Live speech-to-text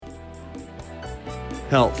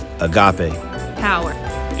Health. Agape. Power.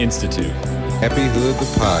 Institute. Happy Hood, the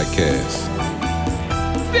podcast.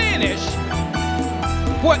 Finish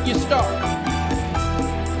what you start.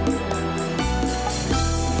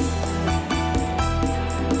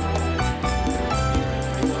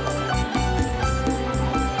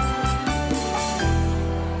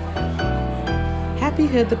 Happy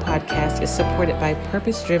Hood, the podcast, is supported by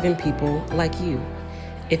purpose-driven people like you.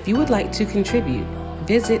 If you would like to contribute,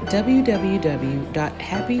 visit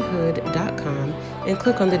www.happyhood.com and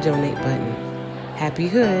click on the donate button. Happy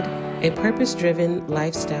Hood, a purpose-driven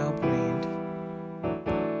lifestyle brand.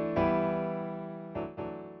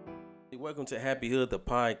 Welcome to Happy Hood, the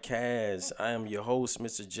podcast. I am your host,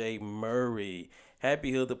 Mr. J. Murray.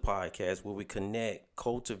 Happy Hood, the podcast, where we connect,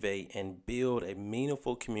 cultivate, and build a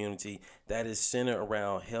meaningful community that is centered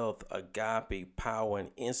around health, agape, power,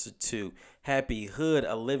 and institute. Happy Hood,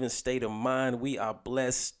 a living state of mind. We are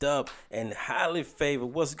blessed up and highly favored.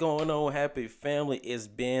 What's going on, happy family? It's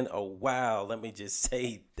been a while. Let me just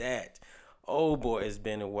say that. Oh boy, it's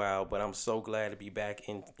been a while, but I'm so glad to be back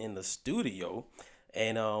in the studio.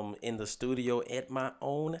 And in the studio at my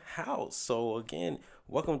own house. So again,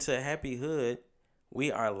 welcome to Happy Hood.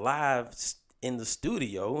 We are live in the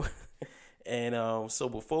studio. And so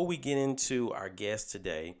before we get into our guest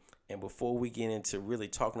today, and before we get into really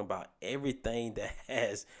talking about everything that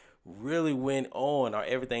has really went on, or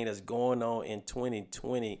everything that's going on in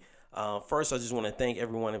 2020, first I just want to thank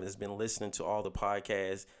everyone that's been listening to all the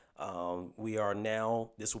podcasts. We are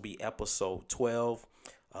now, this will be episode 12.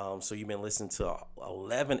 So you've been listening to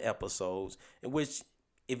 11 episodes, in which,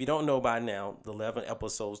 if you don't know by now, the 11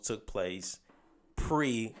 episodes took place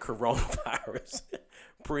pre-coronavirus,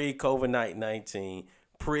 pre-COVID-19,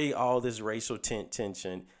 pre all this racial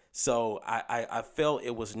tension. So I felt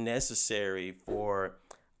it was necessary for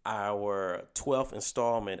our 12th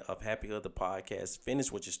installment of Happy Hood, the podcast, Finish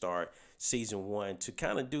What You Start, season 1, to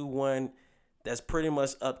kind of do one that's pretty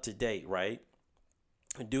much up to date, right?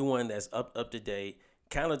 Do one that's up to date.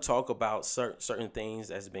 Kind of talk about certain things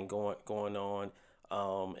that's been going on,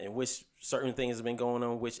 and which certain things have been going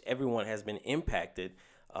on, which everyone has been impacted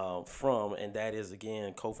from, and that is,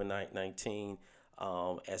 again, COVID-19,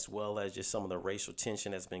 as well as just some of the racial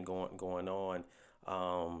tension that's been going on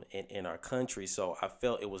in our country. So I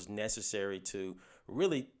felt it was necessary to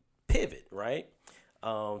really pivot, right?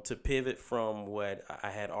 To pivot from what I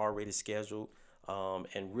had already scheduled,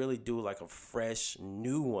 and really do like a fresh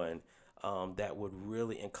new one. That would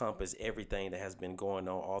really encompass everything that has been going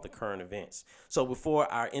on, all the current events. So before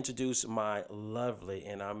I introduce my lovely,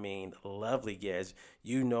 and I mean lovely guest,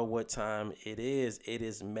 you know what time it is. It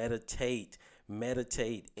is meditate,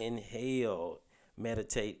 inhale,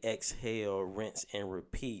 meditate, exhale, rinse, and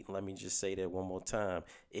repeat. Let me just say that one more time.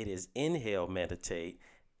 It is inhale, meditate,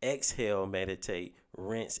 exhale, meditate,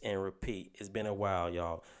 rinse, and repeat. It's been a while,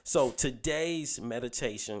 y'all. So today's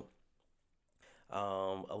meditation,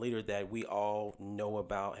 a leader that we all know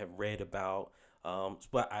about, have read about,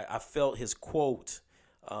 but I felt his quote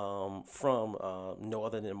from no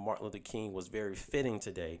other than Martin Luther King was very fitting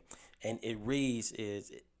today, and it reads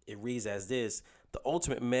as this: the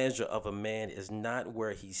ultimate measure of a man is not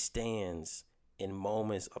where he stands in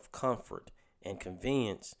moments of comfort and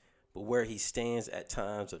convenience, but where he stands at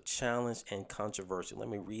times of challenge and controversy. Let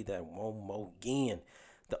me read that one more again.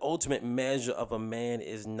 The ultimate measure of a man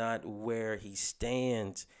is not where he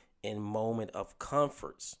stands in moment of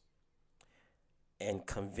comforts and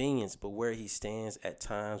convenience, but where he stands at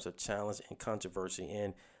times of challenge and controversy.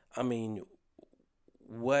 And I mean,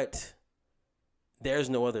 there's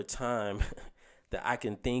no other time that I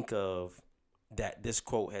can think of that this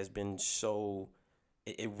quote has been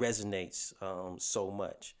it resonates so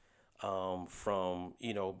much from,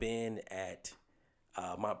 being at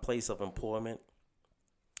my place of employment,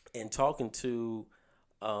 and talking to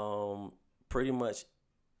pretty much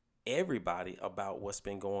everybody about what's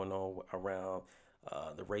been going on around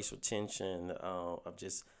the racial tension of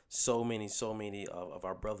just so many of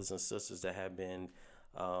our brothers and sisters that have been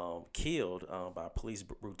killed by police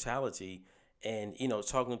brutality, and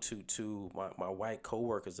talking to my white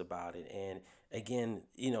coworkers about it, and again,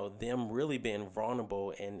 them really being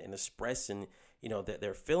vulnerable and expressing that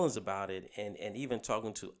their feelings about it, and even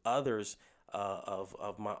talking to others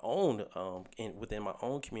of my own within my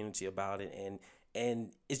own community about it,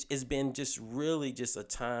 and it's been just really just a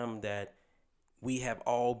time that we have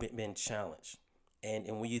all been challenged,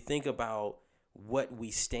 and when you think about what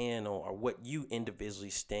we stand on, or what you individually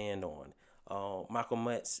stand on, Malcolm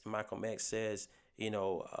X says,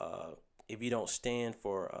 if you don't stand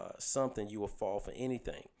for something, you will fall for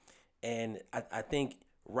anything, and I think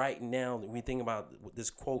right now, when we think about this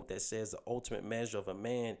quote that says the ultimate measure of a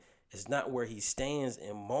man is not where he stands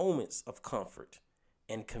in moments of comfort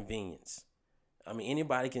and convenience. I mean,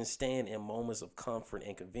 anybody can stand in moments of comfort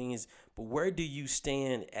and convenience, but where do you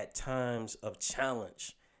stand at times of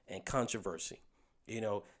challenge and controversy?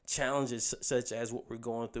 Challenges such as what we're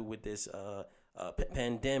going through with this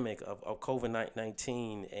pandemic of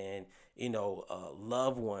COVID-19 and,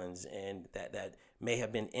 loved ones and that may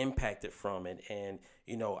have been impacted from it. And,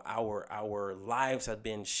 our lives have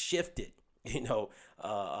been shifted. Where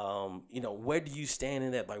do you stand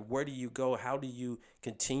in that? Like, where do you go? How do you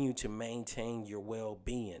continue to maintain your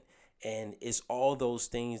well-being? And it's all those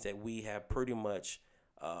things that we have pretty much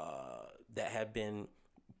that have been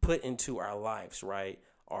put into our lives, right?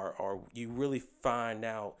 Or you really find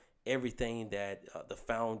out everything that the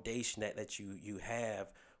foundation that you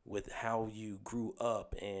have with how you grew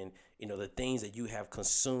up and, the things that you have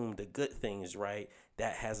consumed, the good things, right?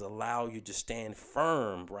 That has allowed you to stand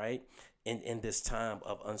firm, right? In this time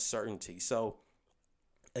of uncertainty. So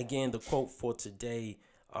again, the quote for today,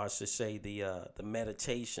 I should say the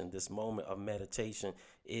meditation, this moment of meditation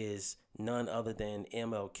is none other than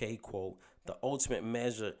MLK quote. The ultimate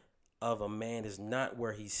measure of a man is not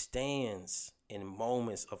where he stands in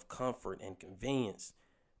moments of comfort and convenience,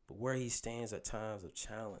 but where he stands at times of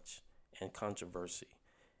challenge and controversy.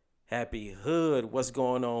 Happy Hood, what's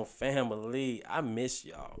going on, family? I miss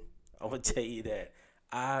y'all. I'm going to tell you that.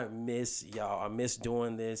 I miss y'all. I miss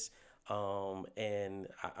doing this. And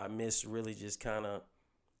I miss really just kind of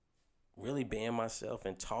really being myself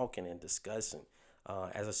and talking and discussing.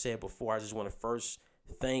 As I said before, I just want to first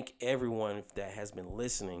thank everyone that has been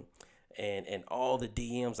listening and all the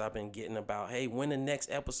DMs I've been getting about, hey, when the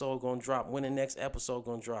next episode going to drop? When the next episode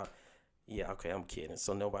going to drop? Yeah, okay, I'm kidding.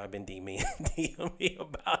 So nobody been DMing me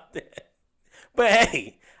about that. But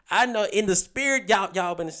hey, I know in the spirit,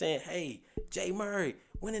 y'all been saying, hey, Jay Murray,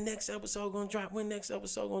 when the next episode gonna drop? When the next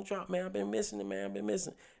episode gonna drop? Man, I've been missing it, man. I've been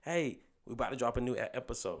missing. Hey, we about to drop a new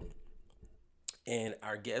episode. And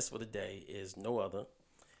our guest for the day is no other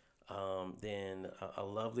than a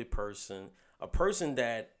lovely person. A person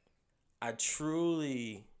that I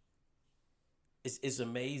truly, it's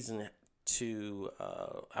amazing to,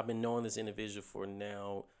 I've been knowing this individual for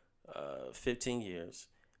now 15 years.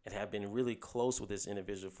 And have been really close with this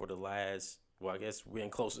individual for the last, I guess we're in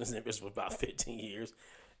close with this individual for about 15 years.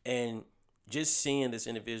 And just seeing this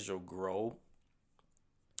individual grow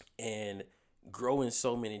and grow in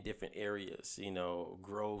so many different areas,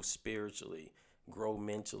 grow spiritually, grow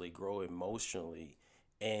mentally, grow emotionally.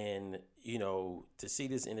 And, to see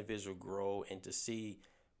this individual grow and to see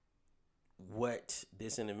what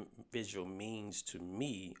this individual means to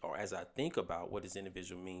me, or as I think about what this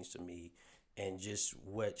individual means to me, and just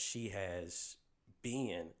what she has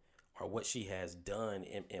been or what she has done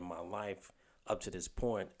in my life up to this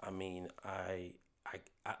point. I mean, I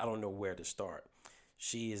don't know where to start.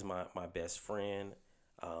 She is my best friend.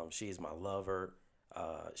 She is my lover.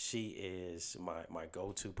 She is my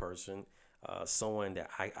go-to person. Someone that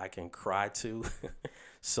I can cry to.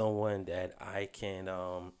 Someone that I can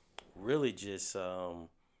really just,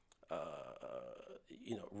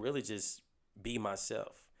 really just be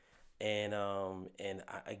myself. And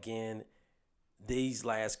again, these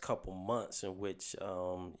last couple months in which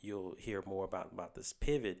you'll hear more about this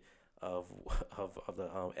pivot of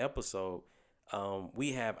the episode,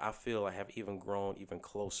 I feel I have even grown even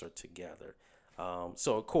closer together.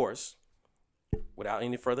 So of course, without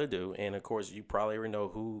any further ado, and of course you probably already know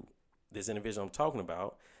who this individual I'm talking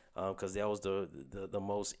about, because that was the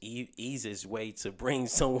most easiest way to bring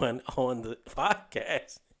someone on the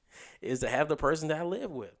podcast. Is to have the person that I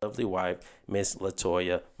live with. Lovely wife, Miss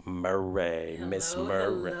Latoya Murray. Miss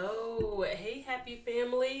Murray. Hello. Hey, happy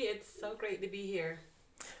family. It's so great to be here.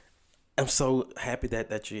 I'm so happy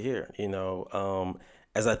that you're here.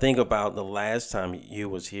 As I think about the last time you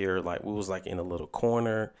was here, like we was like in a little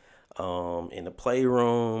corner, in the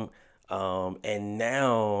playroom, and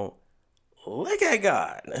now look at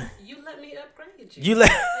God. You let me upgrade you. You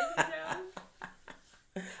let.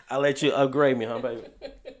 I let you upgrade me, huh, baby?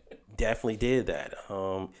 Definitely did that.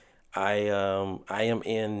 I am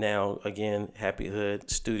in now again Happy Hood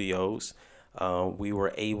Studios. We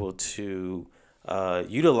were able to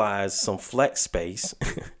utilize some flex space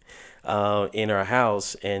in our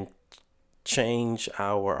house and transform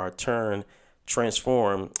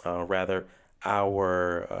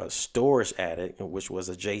our storage attic, which was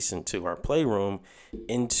adjacent to our playroom,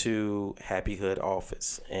 into Happy Hood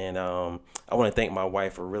office. And I want to thank my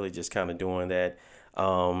wife for really just kind of doing that.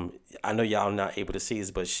 I know y'all not able to see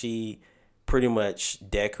this, but she pretty much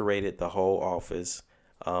decorated the whole office.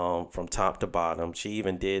 from top to bottom. She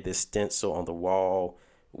even did this stencil on the wall,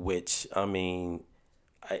 which, I mean,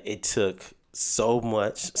 it took so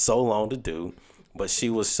long to do, but she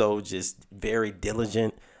was so just very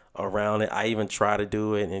diligent around it. I even tried to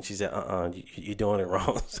do it, and she said, you're doing it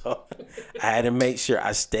wrong. So I had to make sure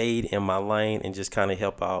I stayed in my lane and just kind of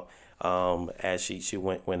help out as she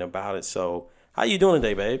went about it. So how you doing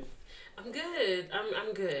today, babe? I'm good.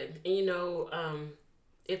 I'm good. And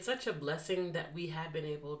it's such a blessing that we have been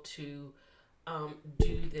able to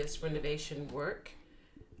do this renovation work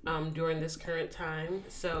during this current time.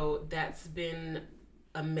 So that's been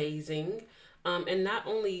amazing. And not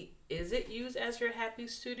only is it used as your happy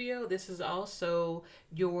studio, this is also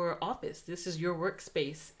your office. This is your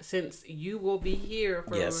workspace, since you will be here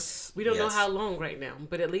for, we don't know how long right now,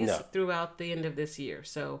 but at least throughout the end of this year.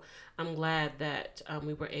 So I'm glad that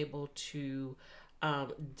we were able to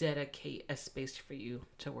dedicate a space for you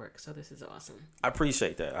to work. So this is awesome. I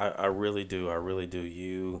appreciate that. I really do. I really do.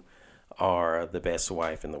 You are the best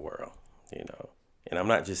wife in the world, and I'm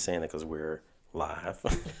not just saying it because we're live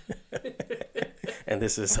and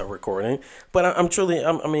this is a recording, but I'm truly,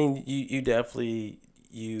 I mean, you definitely,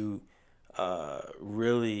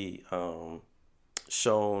 really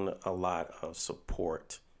shown a lot of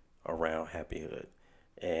support around Happy Hood.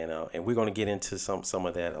 And we're going to get into some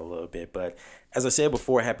of that a little bit. But as I said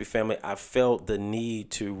before, Happy Family, I felt the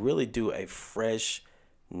need to really do a fresh,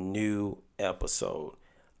 new episode.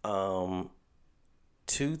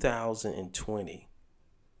 2020.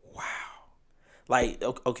 Wow. Like,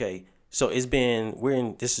 okay, so this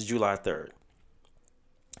is July 3rd.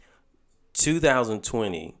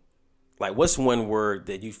 2020, like, what's one word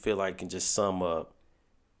that you feel like can just sum up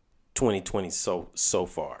 2020 so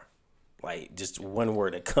far? Like, just one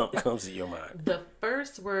word that comes to your mind. The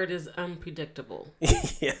first word is unpredictable.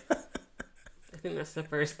 Yeah. I think that's the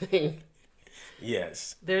first thing.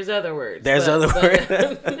 Yes. There's other words.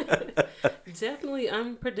 Definitely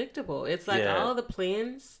unpredictable. It's like all the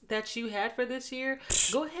plans that you had for this year,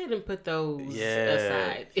 go ahead and put those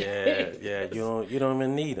aside. Yeah. You don't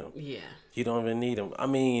even need them. Yeah. You don't even need them. I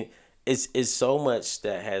mean, it's so much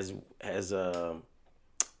that has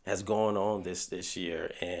gone on this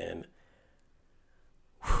year, and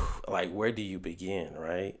like, where do you begin,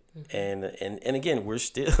 right? Mm-hmm. And again, we're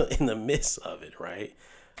still in the midst of it, right?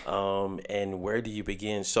 And where do you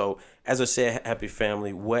begin? So, as I said, Happy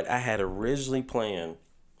Family, what I had originally planned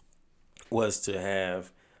was to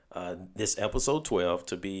have this episode 12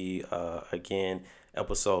 to be, again,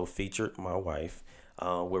 episode featured my wife,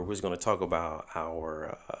 where we're going to talk about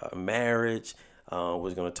our marriage.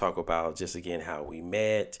 We're going to talk about just, again, how we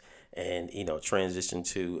met and, transition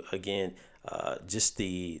to, again, just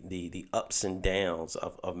the ups and downs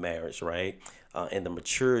of marriage, right? And the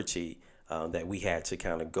maturity that we had to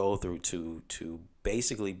kind of go through to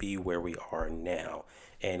basically be where we are now.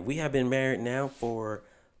 And we have been married now for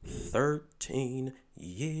 13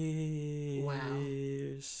 years. Wow.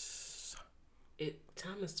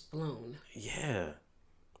 Time has flown. Yeah.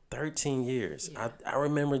 13 years. Yeah. I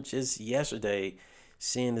remember just yesterday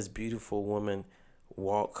seeing this beautiful woman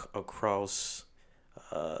walk across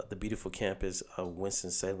the beautiful campus of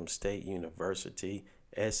Winston-Salem State University,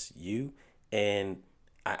 SU, and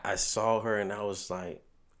I saw her and I was like,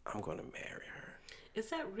 I'm going to marry her.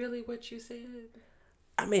 Is that really what you said?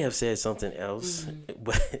 I may have said something else,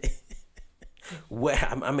 but what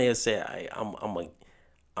I may have said,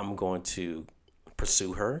 I'm going to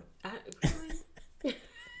pursue her.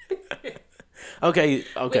 Really? Okay.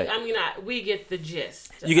 We get the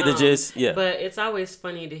gist. You get the gist, yeah. But it's always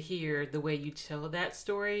funny to hear the way you tell that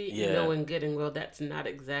story, knowing good and well that's not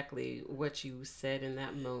exactly what you said in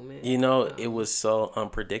that moment. It was so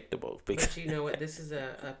unpredictable. But you know what? This is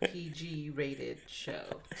a PG-rated show.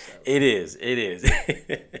 So. It is. It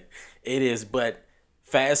is. But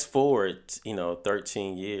fast forward,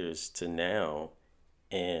 13 years to now,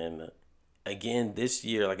 and again, this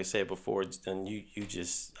year, like I said before, and you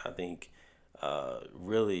just, I think,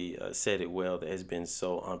 really said it well, that has been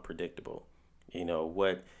so unpredictable.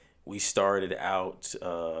 What we started out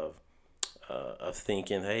of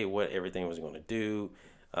thinking, hey, what everything was going to do.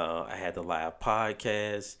 I had the live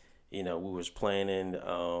podcast. We was planning,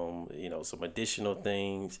 some additional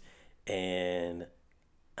things, and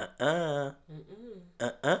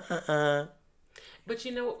But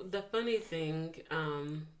the funny thing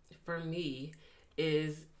for me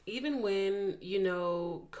is, even when,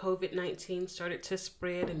 COVID-19 started to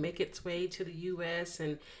spread and make its way to the U.S.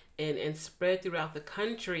 and spread throughout the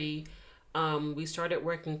country, we started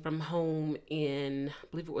working from home in, I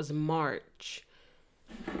believe it was March.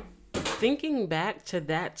 Thinking back to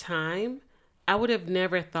that time, I would have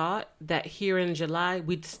never thought that here in July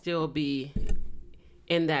we'd still be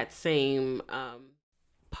in that same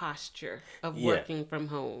posture of working from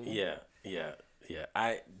home. Yeah.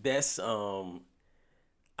 I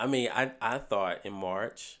thought in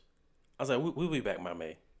March, I was like, we'll be back by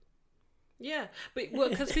May. Yeah, but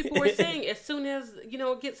because people were saying as soon as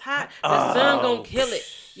it gets hot, the sun gonna kill it.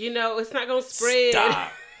 It's not gonna spread.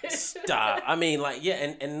 Stop. I mean, like,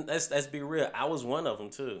 yeah, and let's be real. I was one of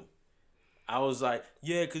them too. I was like,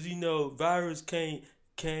 yeah, because virus can't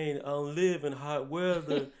live in hot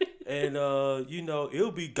weather, and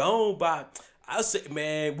it'll be gone by. I say,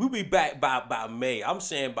 man, we'll be back by May. I'm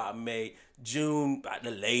saying by May, June, by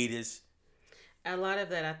the latest. A lot of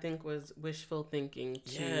that I think was wishful thinking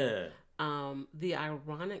too. Yeah. The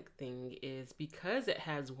ironic thing is because it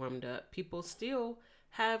has warmed up, people still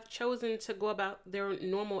have chosen to go about their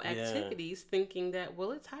normal activities thinking that,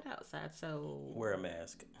 well, it's hot outside, so wear a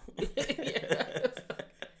mask.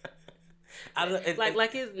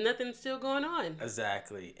 Like it's nothing still going on.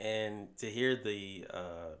 Exactly. And to hear the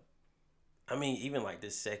even like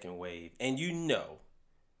this second wave, and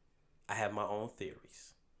I have my own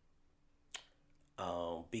theories.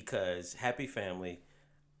 Because Happy Family,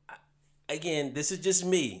 again, this is just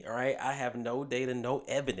me, all right? I have no data, no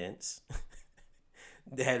evidence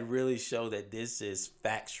that really show that this is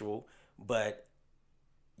factual, but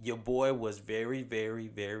your boy was very, very,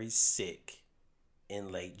 very sick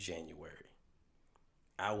in late January.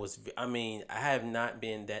 I have not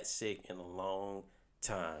been that sick in a long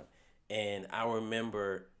time. And I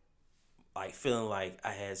remember like feeling like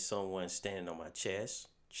I had someone standing on my chest.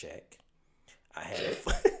 Check. I had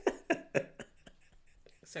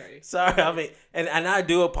Sorry. I mean, and I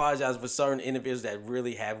do apologize for certain individuals that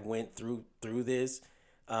really have went through this.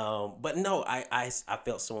 But no, I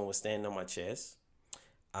felt someone was standing on my chest.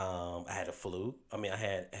 I had a flu. I mean, I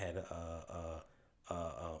had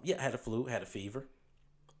a flu, had a fever.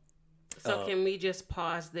 So can we just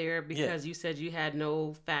pause there because you said you had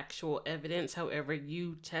no factual evidence. However,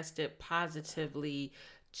 you tested positively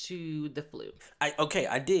to the flu.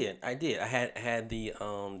 I did. I had the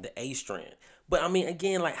A strand. But I mean,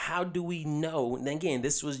 again, like, how do we know? And again,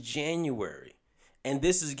 this was January, and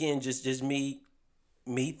this is again just me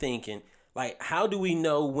thinking, like, how do we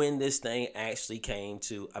know when this thing actually came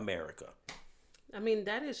to America? I mean,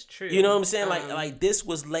 that is true. You know what I'm saying? Like this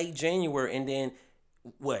was late January, and then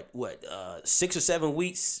what 6 or 7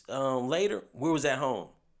 weeks later, we was at home.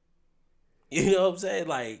 You know what I'm saying?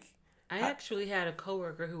 Like, I actually had a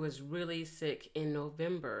coworker who was really sick in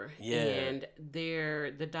November, and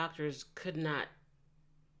the doctors couldn't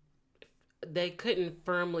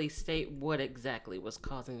firmly state what exactly was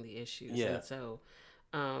causing the issues. Yeah. And so,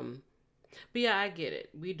 but yeah, I get it.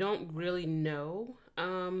 We don't really know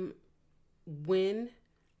when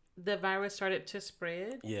the virus started to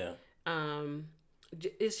spread. Yeah.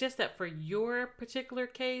 It's just that for your particular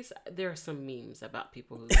case, there are some memes about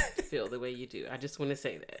people who feel the way you do. I just want to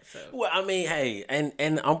say that. So, well, I mean, hey,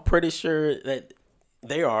 and I'm pretty sure that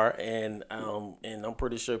they are, and I'm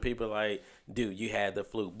pretty sure people are like, dude, you had the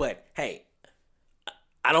flu. But hey,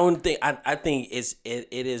 I think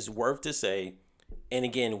it is worth to say, and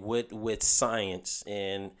again with science,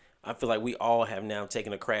 and I feel like we all have now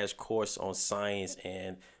taken a crash course on science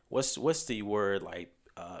and what's the word, like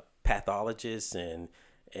pathologists and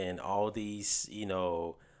all these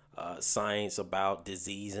science about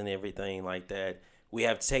disease and everything like that. We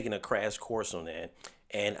have taken a crash course on that,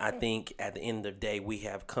 and I think at the end of the day we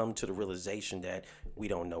have come to the realization that we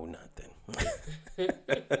don't know nothing.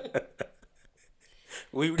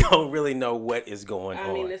 We don't really know what is going on.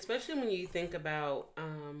 I mean, especially when you think about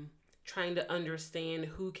trying to understand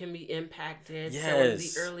who can be impacted. Yes. So in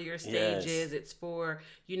the earlier stages, it's for,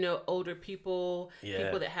 older people,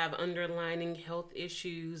 people that have underlying health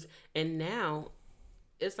issues. And now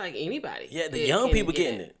it's like anybody. Yeah, the young people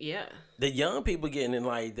getting it. Yeah. The young people getting it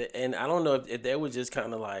like that. And I don't know if they were just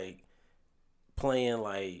kind of like playing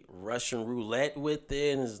like Russian roulette with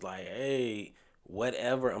it. And it's like, hey,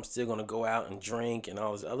 whatever, I'm still going to go out and drink and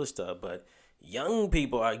all this other stuff. But young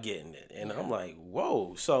people are getting it. And I'm like,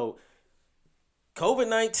 whoa. So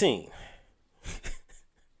COVID-19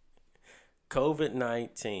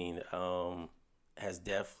 has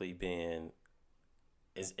definitely been,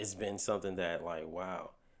 it's been something that, like,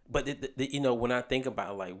 wow. But when I think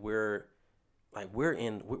about, like, we're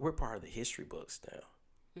part of the history books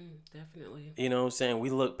now. Definitely. You know what I'm saying? We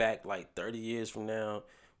look back like 30 years from now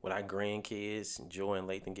with our grandkids, and Joy and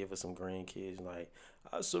Lathan give us some grandkids, like,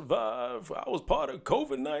 I survived. I was part of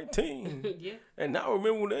COVID-19. Yeah. And now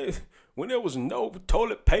remember when there was no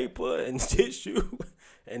toilet paper and tissue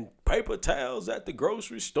and paper towels at the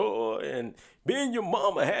grocery store, and me and your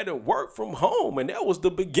mama had to work from home, and that was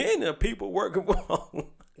the beginning of people working from home.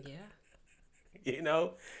 Yeah.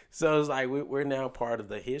 So it's like we're now part of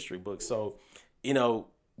the history book. So,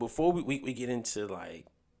 before we get into like,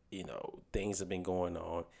 things have been going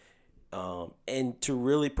on, and to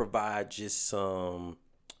really provide just some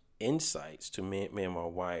insights to me and my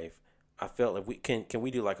wife, I felt like we can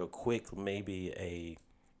we do like a quick, maybe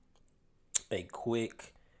a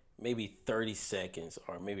quick, maybe 30 seconds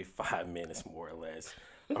or maybe 5 minutes more or less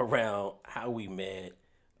around how we met,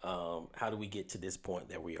 how do we get to this point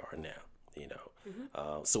that we are now,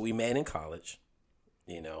 So we met in college,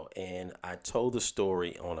 and I told the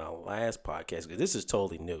story on our last podcast because this is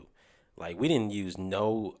totally new. Like, we didn't use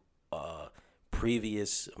no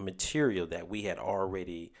previous material that we had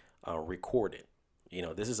already recorded.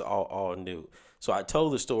 This is all new. So I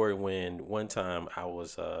told the story when one time I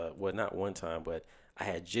was, not one time, but I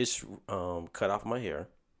had just cut off my hair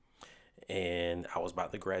and I was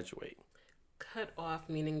about to graduate. Cut off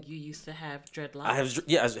meaning you used to have dreadlocks? I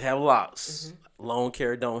have locks. Mm-hmm. Long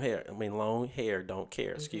hair don't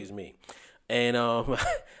care. Excuse me. And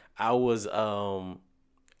I was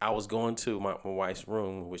going to my wife's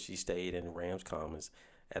room, which she stayed in Rams Commons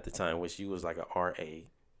at the time, which she was like a RA,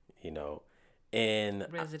 and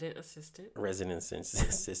resident assistant.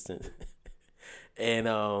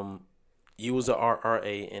 And you was a RA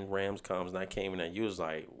in Rams Commons, and I came in and you was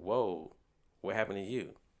like, whoa, what happened to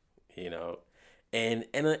you? And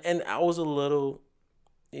I was a little,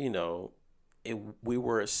 we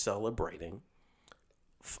were celebrating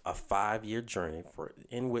a 5-year journey for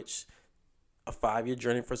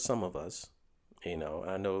some of us. I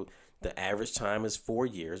know the average time is 4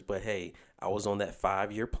 years, but hey, I was on that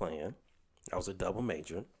 5-year plan. I was a double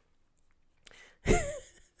major.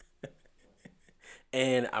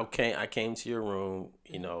 And I came to your room,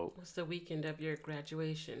 What's the weekend of your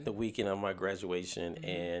graduation? The weekend of my graduation. Mm-hmm.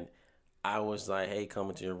 And I was like, hey,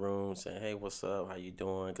 coming to your room, saying, hey, what's up? How you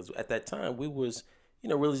doing? Because at that time we was,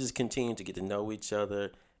 really just continuing to get to know each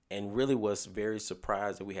other, and really was very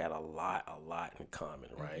surprised that we had a lot in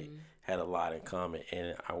common, right? Mm-hmm. Had a lot in common.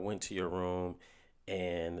 And I went to your room,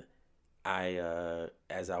 and I,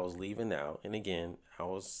 as I was leaving out, and again, I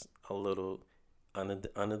was a little under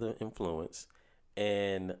the influence,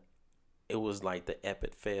 and it was like the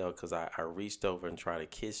epic fail because I reached over and tried to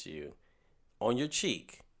kiss you on your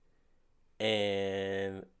cheek,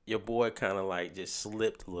 and your boy kind of like just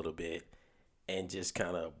slipped a little bit and just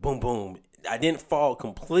kind of boom, boom. I didn't fall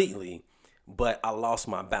completely, but I lost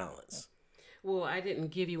my balance. Well, I didn't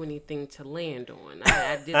give you anything to land on.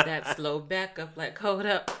 I did that slow back up, like, hold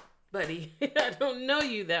up, buddy. I don't know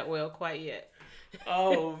you that well quite yet.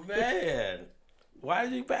 Oh, man. Why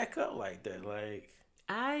did you back up like that?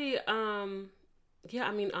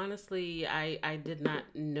 Honestly, I did not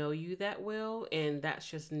know you that well, and that's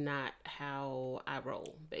just not how I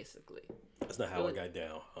roll, basically. That's not how I got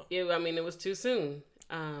down, huh? Yeah, it was too soon.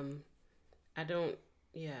 I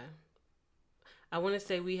want to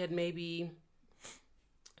say we had maybe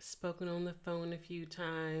spoken on the phone a few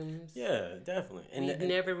times. Yeah, definitely. And we've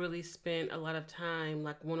never really spent a lot of time,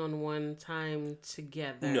 like one-on-one time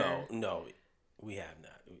together. No, we have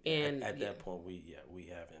not. And at that point, we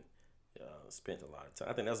haven't spent a lot of time.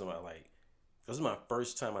 I think this was my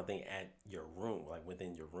first time, I think, at your room, like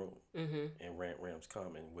within your room, mm-hmm. in Rams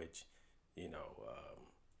Common, which,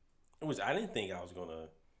 I didn't think I was gonna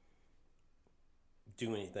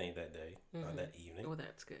do anything that day, mm-hmm. That evening. Well,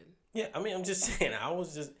 that's good. Yeah, I'm just saying, I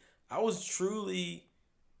was truly,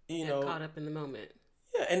 caught up in the moment.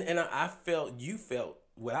 Yeah, and I felt you felt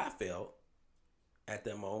what I felt at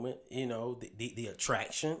that moment, the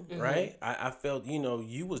attraction, mm-hmm. right? I felt,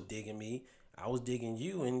 you was digging me, I was digging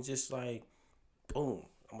you, and just like, boom,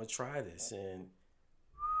 I'm gonna try this, and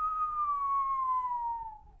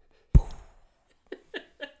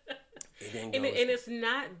it didn't go. And it's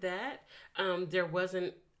not that there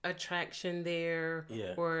wasn't attraction there,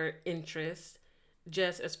 yeah. or interest.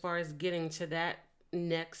 Just as far as getting to that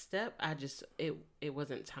next step, it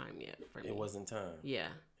wasn't time yet for me. It wasn't time. Yeah.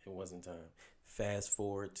 It wasn't time. Fast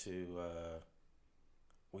forward to,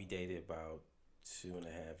 we dated about 2.5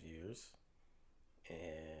 years,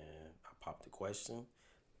 and I popped the question.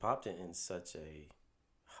 Popped it in such a,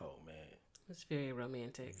 oh man. It's very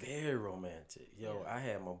romantic. Very romantic. Yo, yeah. I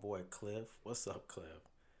had my boy Cliff. What's up, Cliff?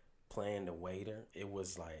 Playing the waiter. It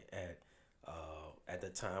was like at the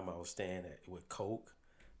time I was staying with Coke,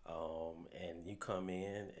 and you come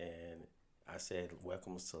in, and I said,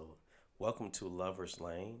 welcome welcome to Lover's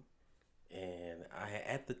Lane. And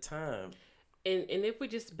at the time, And if we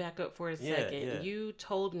just back up for a second, you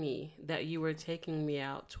told me that you were taking me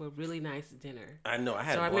out to a really nice dinner. I know I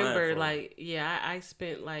had. So a I remember, blindfold. I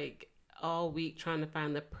spent all week trying to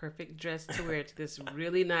find the perfect dress to wear to this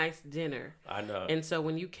really nice dinner. I know. And so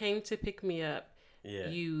when you came to pick me up, Yeah.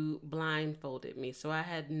 you blindfolded me, so I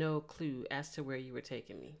had no clue as to where you were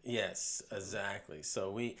taking me. Yes, exactly.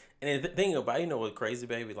 So and the thing about, what crazy,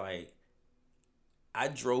 baby, like I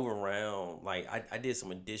drove around, like I did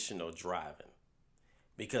some additional driving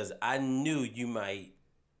because I knew you might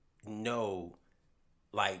know,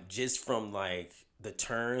 like just from like the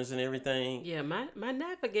turns and everything. Yeah, my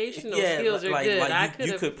navigational skills are good. Like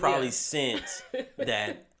you could probably sense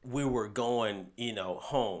that we were going,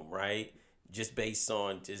 home, right? Just based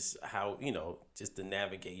on just how, just the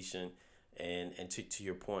navigation and to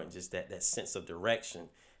your point, just that sense of direction.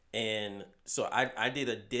 And so I did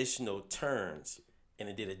additional turns and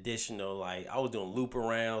I did additional, like I was doing loop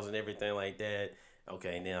arounds and everything like that.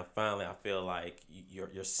 Okay, and then finally I feel like your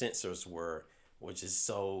sensors were just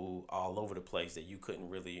so all over the place that you couldn't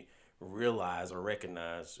really realize or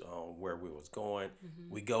recognize where we was going. Mm-hmm.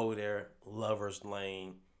 We go there, Lover's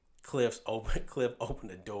Lane, Cliff opened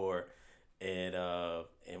the door. And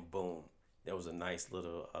boom, there was a nice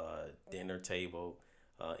little dinner table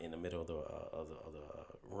in the middle of the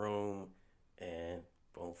room, and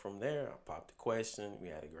boom, from there I popped the question. We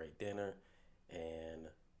had a great dinner, and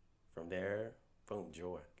from there, boom,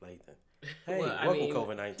 joy, Lathan. Hey, welcome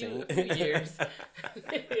COVID-19. A few years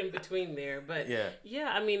in between there, but yeah.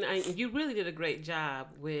 I mean, you really did a great job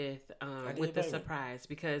with the surprise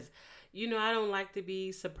because. I don't like to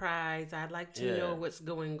be surprised. I'd like to know what's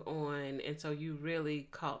going on. And so you really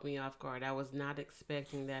caught me off guard. I was not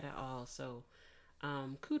expecting that at all. So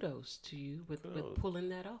kudos to you with pulling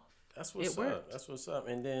that off. That's what's up. That's what's up.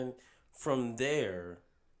 And then from there,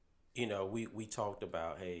 we talked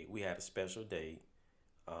about, hey, we had a special date,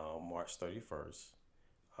 March 31st,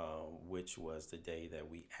 which was the day that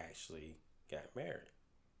we actually got married.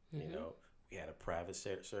 Mm-hmm. We had a private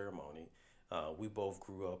ceremony. We both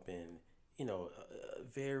grew up in, a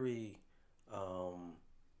very, how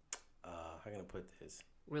can I put this?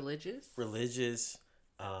 Religious,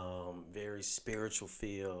 very spiritual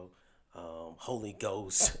feel, Holy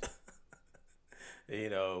Ghost,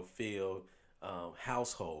 feel,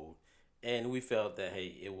 household. And we felt that, hey,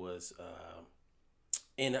 it was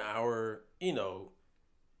in our, how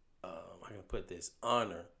can I put this,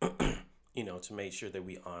 honor, to make sure that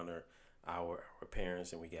we honor our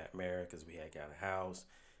parents, and we got married because we had got a house.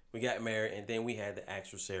 We got married, and then we had the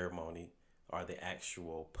actual ceremony, or the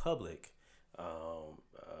actual public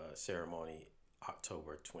ceremony,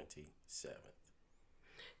 October 27th.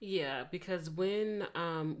 Yeah, because when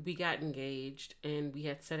we got engaged and we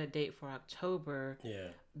had set a date for October,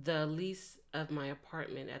 the lease of my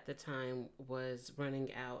apartment at the time was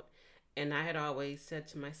running out, and I had always said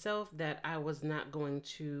to myself that I was not going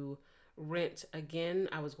to rent again.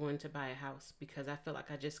 I was going to buy a house because I felt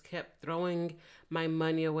like I just kept throwing my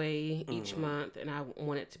money away each month, and I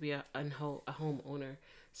wanted to be a homeowner.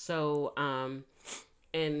 So,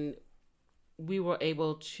 and we were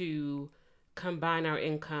able to combine our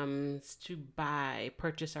incomes to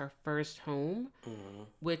purchase our first home,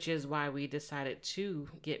 which is why we decided to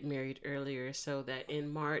get married earlier, so that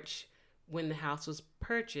in March, when the house was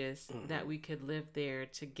purchased, that we could live there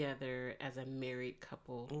together as a married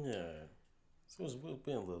couple. Yeah. So we're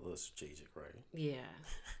being a little strategic, right? Yeah.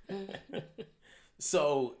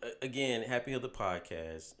 So, again, Happy Heal the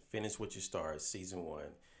Podcast, Finish What You Start, Season 1.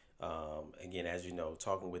 Again, as you know,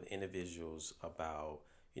 talking with individuals about,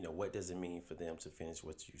 what does it mean for them to finish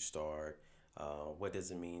what you start? What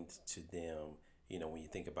does it mean to them, when you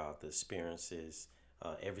think about the experiences,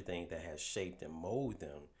 everything that has shaped and molded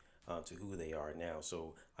them to who they are now.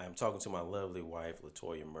 So I'm talking to my lovely wife,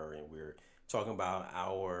 Latoya Murray, and we're talking about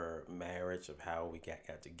our marriage, of how we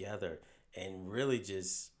got together, and really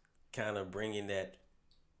just kind of bringing that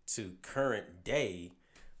to current day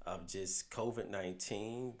of just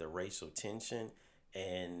COVID-19, the racial tension.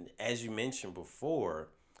 And as you mentioned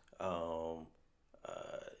before,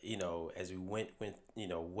 as we went,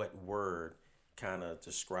 what word kind of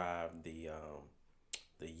described the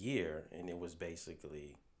year, and it was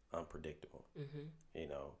basically unpredictable.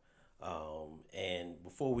 And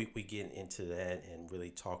before we get into that and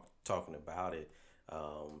really talking about it,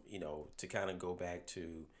 to kind of go back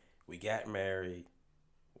to, we got married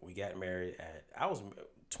at, I was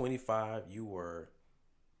 25, you were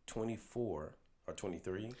 24 or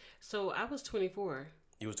 23. So I was 24.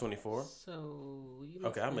 You were 24? So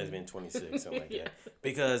okay, I might have been 26, something like that.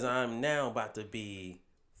 Because I'm now about to be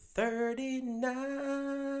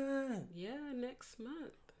 39. Yeah, next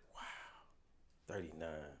month. 39.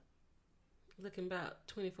 Looking about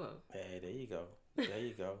 24. Hey, there you go. There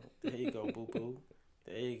you go. There you go, boo boo.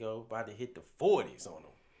 There you go. About to hit the 40s on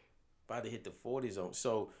them.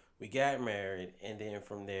 So we got married, and then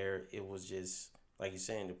from there, it was just, like you're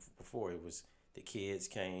saying before, it was the kids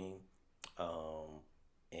came, and,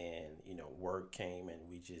 work came, and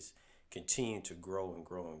we just continued to grow and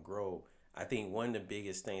grow and grow. I think one of the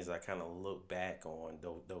biggest things I kind of look back on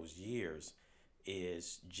those years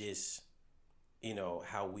is just,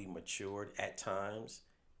 how we matured at times.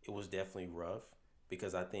 It was definitely rough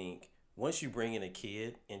because I think once you bring in a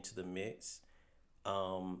kid into the mix,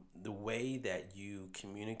 the way that you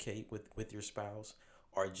communicate with your spouse,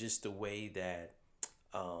 or just the way that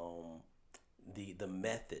the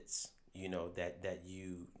methods that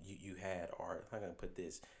you had, or how can I put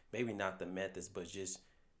this, maybe not the methods, but just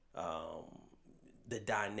the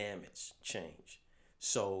dynamics change.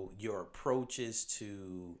 So your approaches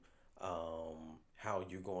to how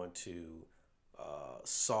you're going to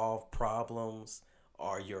solve problems,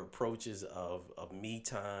 or your approaches of me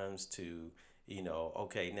times to,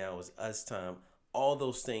 okay, now it's us time. All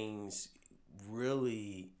those things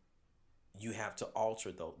really, you have to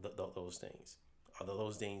alter those things. Although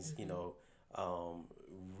those things,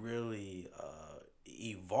 really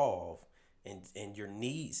evolve, and your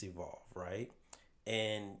needs evolve, right?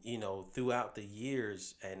 And, throughout the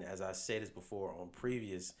years, and as I said this before on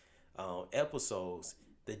previous episodes,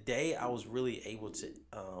 the day I was really able to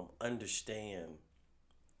understand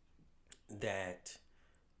that,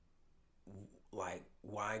 like,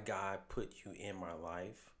 why God put you in my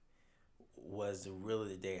life was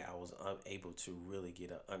really the day I was able to really get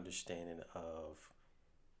an understanding of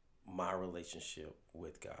my relationship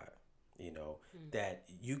with God. That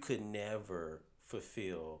you could never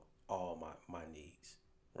fulfill all my needs,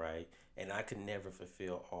 right? And I could never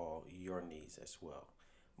fulfill all your needs as well.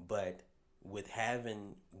 But with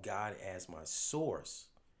having God as my source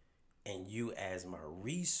and you as my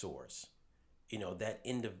resource, that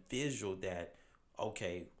individual that,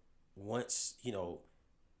 okay, once,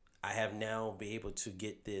 I have now been able to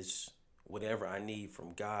get this, whatever I need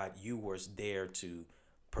from God, you were there to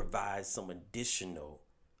provide some additional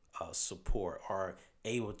support, or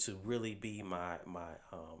able to really be my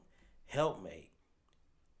helpmate.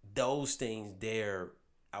 Those things there,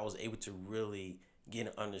 I was able to really get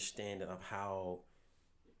an understanding of how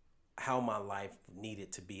my life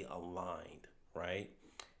needed to be aligned, right?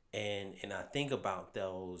 And I think about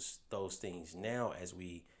those things now as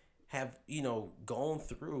we have, gone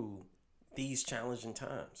through these challenging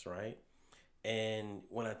times, right? And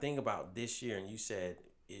when I think about this year, and you said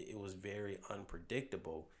it was very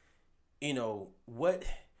unpredictable,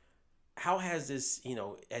 how has this,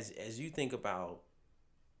 as you think about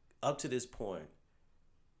up to this point,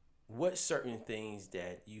 what certain things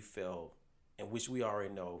that you felt, and which we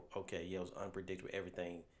already know, okay, yeah, it was unpredictable,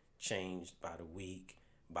 everything changed by the week,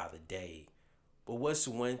 by the day, but what's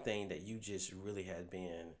one thing that you just really has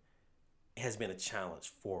been a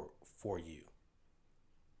challenge for you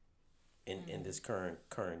in this current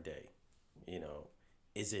day?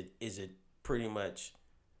 Is it pretty much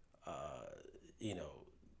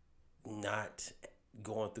not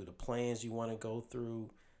going through the plans you want to go through?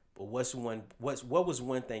 But what was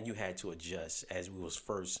one thing you had to adjust as we was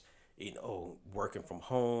first, working from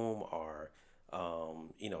home, or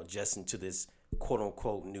adjusting to this quote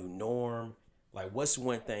unquote new norm? Like, what's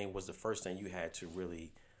one thing was the first thing you had to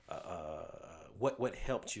really what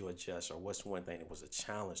helped you adjust, or what's one thing that was a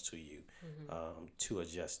challenge to you to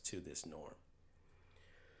adjust to this norm?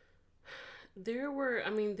 There were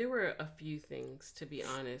a few things, to be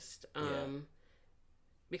honest.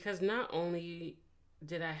 Because not only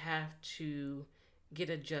did I have to get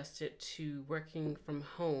adjusted to working from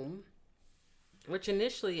home, which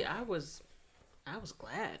initially I was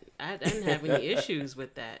glad. I didn't have any issues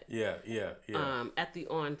with that. Yeah. At the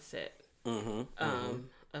onset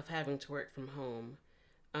of having to work from home.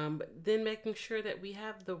 But then making sure that we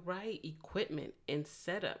have the right equipment and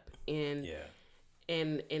setup and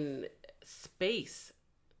space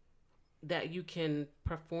that you can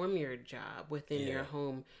perform your job within your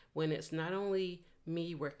home, when it's not only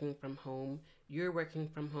me working from home, you're working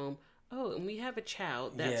from home. Oh, and we have a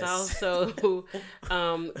child that's also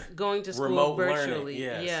going to school remote virtually.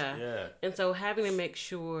 Learning. Yeah. And so having to make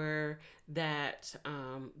sure that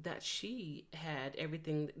that she had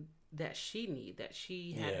everything that she needed, that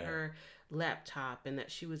she had her laptop, and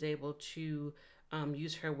that she was able to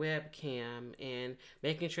use her webcam, and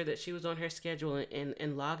making sure that she was on her schedule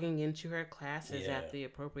and logging into her classes at the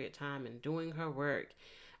appropriate time and doing her work.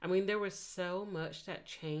 I mean, there was so much that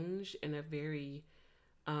changed in a very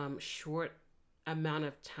short amount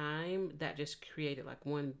of time that just created like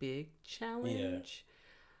one big challenge.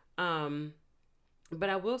 But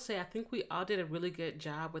I will say, I think we all did a really good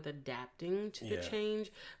job with adapting to the change.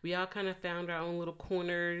 We all kind of found our own little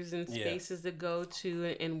corners and spaces to go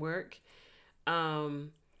to and work,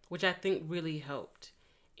 which I think really helped.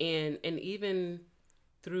 And even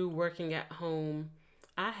through working at home,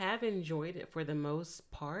 I have enjoyed it for the most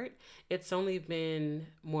part. It's only been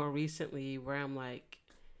more recently where I'm like,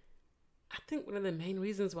 I think one of the main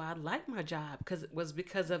reasons why I like my job was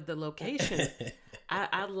because of the location.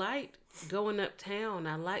 I liked going uptown.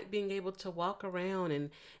 I like being able to walk around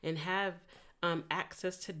and have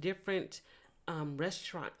access to different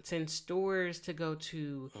restaurants and stores to go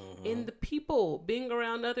to, and the people, being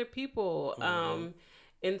around other people.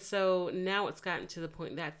 And so now it's gotten to the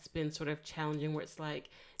point that's been sort of challenging where it's like,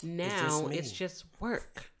 now it's just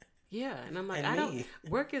work. Yeah, and I'm like,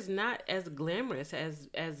 work is not as glamorous as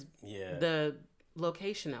the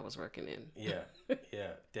location I was working in. Yeah,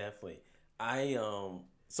 definitely.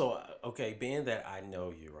 Being that I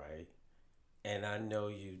know you, right? And I know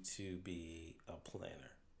you to be a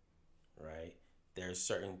planner, right? There's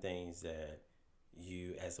certain things that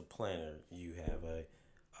you, as a planner, you have a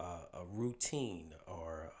routine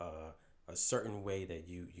or a certain way that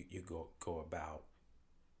you go about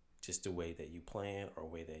just the way that you plan or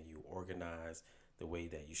way that you organize, the way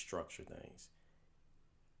that you structure things.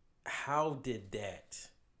 How did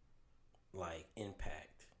that like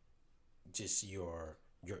impact just your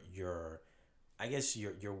I guess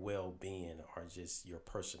your well-being or just your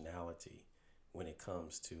personality when it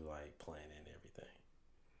comes to like planning everything?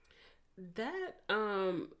 That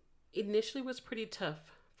initially was pretty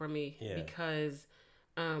tough for me because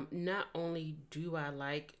not only do I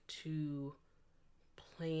like to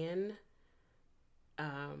plan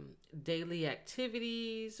daily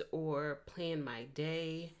activities or plan my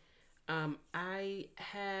day, I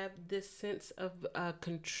have this sense of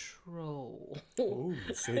control. Oh,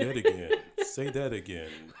 say that again. Say that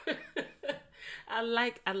again. I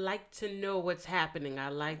like to know what's happening. I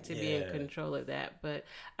like to be in control of that. But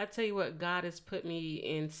I tell you what, God has put me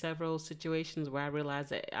in several situations where I realize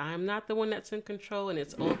that I'm not the one that's in control, and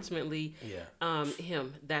it's ultimately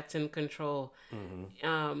Him that's in control.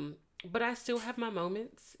 But I still have my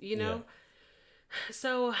moments, you know.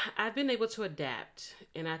 So I've been able to adapt,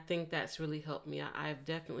 and I think that's really helped me. I've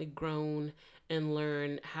definitely grown and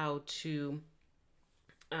learned how to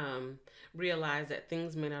realize that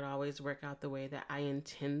things may not always work out the way that I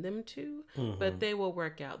intend them to, but they will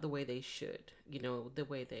work out the way they should, you know, the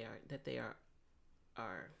way they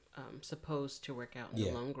are supposed to work out in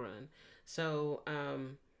the long run. So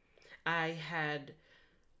I had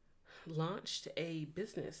launched a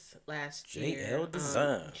business last year.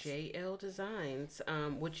 JL Designs,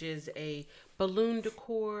 which is a balloon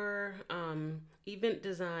decor, event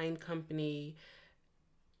design company.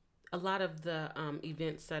 A lot of the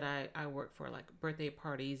events that I work for, like birthday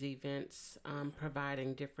parties, events,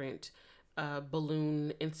 providing different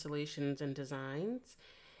balloon installations and designs.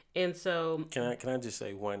 And so, can I just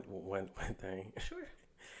say one thing? Sure.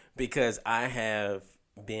 Because I have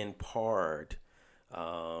been part,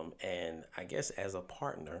 and I guess as a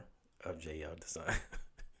partner of JL Design,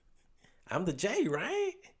 I'm the J,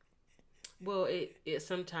 right? Well, it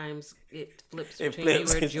sometimes it flips between you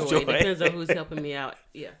or Joy. It depends on who's helping me out.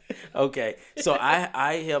 Yeah. Okay, so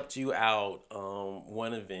I helped you out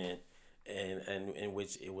one event, and in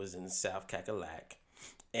which it was in South Cackalack,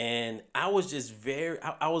 and I was just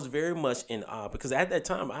I was very much in awe because at that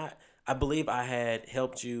time I believe I had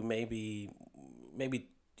helped you maybe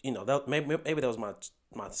you know that maybe that was my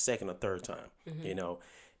second or third time, you know.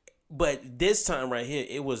 But this time right here,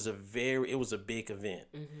 it was a big event,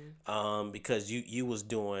 because you was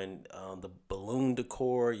doing the balloon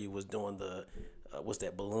decor, you was doing the what's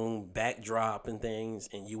that balloon backdrop and things,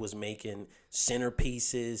 and you was making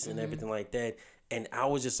centerpieces and everything like that. And I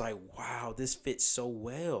was just like, wow, this fits so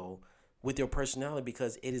well with your personality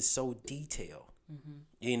because it is so detailed,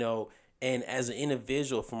 you know. And as an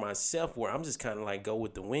individual for myself, where I'm just kind of like go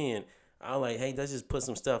with the wind, I'm like, hey, let's just put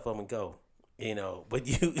some stuff up and go. You know, but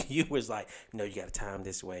you was like, no, you got to time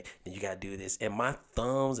this way, then you got to do this. And my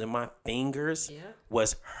thumbs and my fingers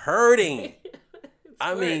was hurting.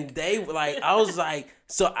 I mean, they were like, I was like,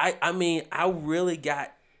 so I mean, I really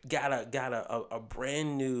got a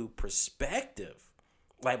brand new perspective.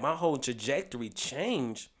 Like my whole trajectory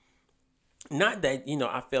changed. Not that, you know,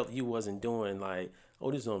 I felt you wasn't doing like,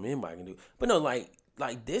 oh, this is something anybody can do. But no, like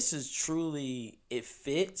this is truly, it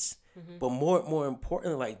fits. But more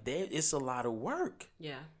importantly, like it's a lot of work.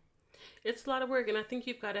 Yeah. It's a lot of work, and I think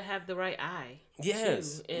you've got to have the right eye.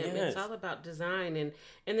 Yes, too. And yes. it's all about design, and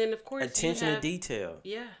then of course Attention you to have, detail.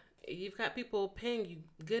 yeah, you've got people paying you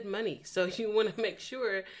good money, so you want to make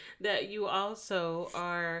sure that you also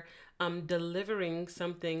are delivering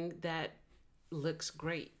something that looks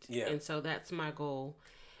great. Yeah. And so that's my goal.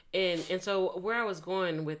 And so where I was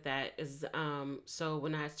going with that is so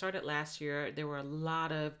when I started last year, there were a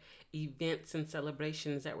lot of events and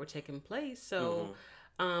celebrations that were taking place. So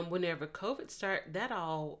whenever COVID started, that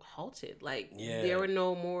all halted. Like Yeah. there were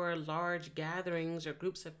no more large gatherings or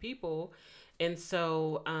groups of people. And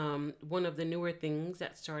so one of the newer things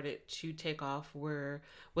that started to take off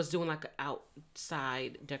was doing like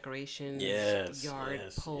outside decorations, Yes, yard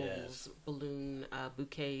yes, poles, yes. balloon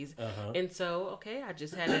bouquets. Uh-huh. And so, okay, I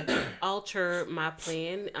just had to alter my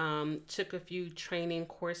plan. Took a few training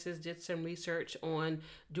courses, did some research on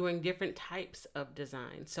doing different types of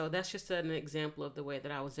design. So that's just an example of the way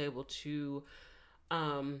that I was able to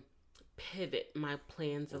pivot my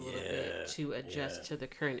plans a little bit to adjust to the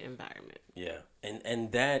current environment. Yeah,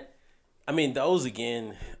 and that, I mean, those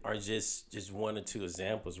again are just one or two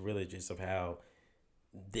examples, really, just of how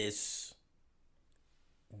this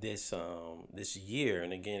year,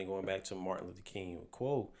 and again going back to Martin Luther King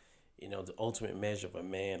quote, the ultimate measure of a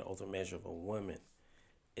man, the ultimate measure of a woman,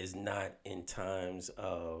 is not in times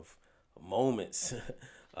of moments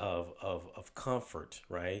of comfort,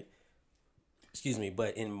 right? Excuse me,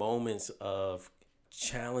 but in moments of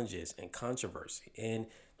challenges and controversy, and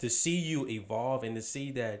to see you evolve and to see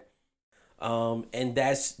that, and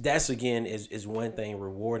that's again is one thing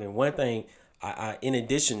rewarding. One thing I in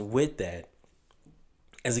addition with that,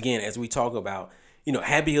 as we talk about,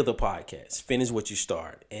 Happy Hill the podcast, finish what you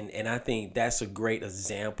start, and I think that's a great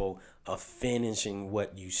example of finishing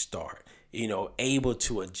what you start. Able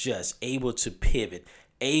to adjust, able to pivot,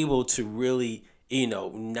 able to really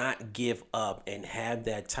not give up and have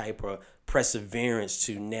that type of perseverance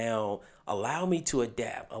to now allow me to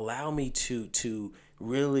adapt, allow me to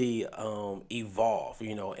really evolve,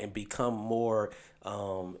 and become more,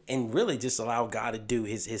 and really just allow God to do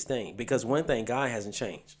his thing. Because one thing, God hasn't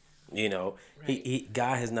changed. He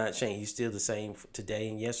God has not changed. He's still the same today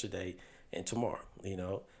and yesterday and tomorrow.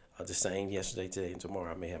 The same yesterday, today, and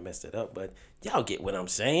tomorrow. I may have messed it up, but y'all get what I'm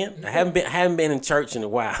saying. I haven't been in church in a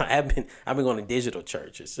while. I've been going to digital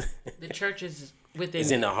churches. The church is within.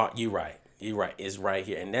 It's in the heart. You're right. It's right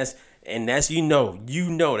here, and that's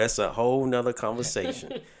that's a whole nother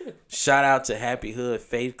conversation. Shout out to Happy Hood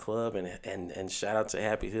Faith Club and shout out to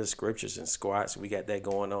Happy Hood Scriptures and Squats. We got that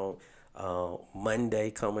going on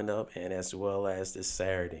Monday coming up, and as well as this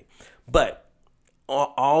Saturday. But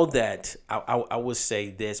all that, I would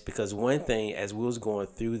say this, because one thing as we was going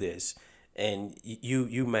through this, and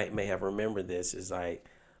you may have remembered this, is like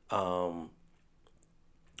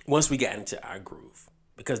once we got into our groove,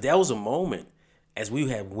 because there was a moment as we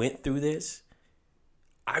had went through this,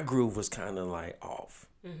 our groove was kind of like off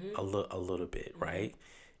a little bit, right?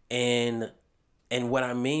 And what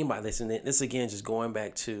I mean by this, and this again just going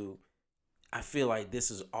back to, I feel like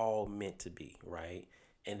this is all meant to be, right?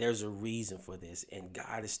 And there's a reason for this, and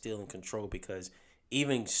God is still in control, because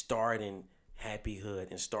even starting Happy Hood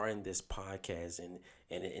and starting this podcast and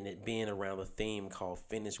it being around a theme called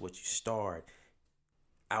Finish What You Start,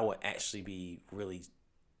 I would actually be really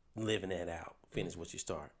living that out. Finish what you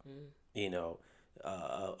start.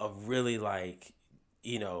 Of really like,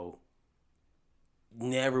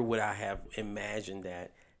 never would I have imagined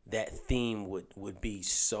that theme would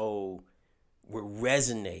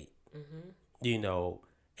resonate,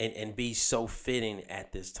 and be so fitting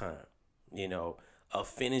at this time, of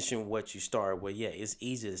finishing what you start. Well, yeah, it's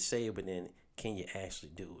easy to say it, but then can you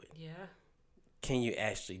actually do it? Yeah. Can you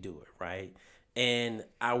actually do it, right? And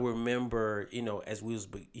I remember, as we was,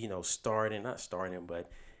 not starting, but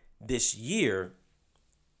this year,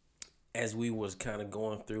 as we was kind of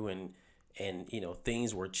going through and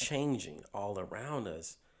things were changing all around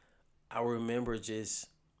us, I remember just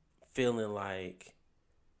feeling like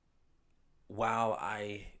while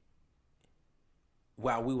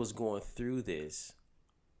we was going through this,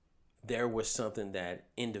 there was something that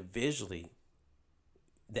individually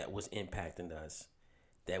that was impacting us,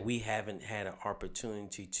 that we haven't had an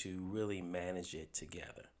opportunity to really manage it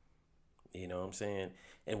together. You know what I'm saying?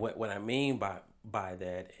 And what I mean by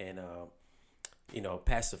that, and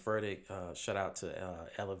Pastor Furtick, shout out to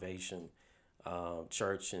Elevation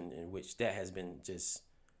Church, in which that has been just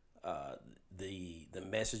the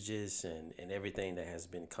messages and everything that has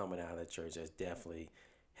been coming out of the church has definitely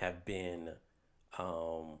have been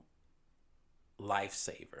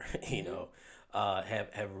lifesaver.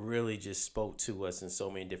 Have really just spoke to us in so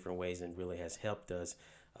many different ways and really has helped us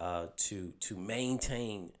to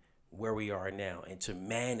maintain where we are now and to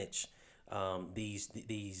manage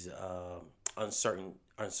these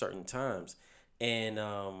uncertain times. And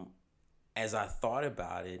as I thought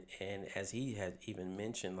about it, and as he had even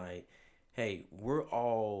mentioned, like, hey, we're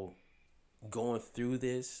all going through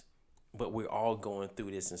this, but we're all going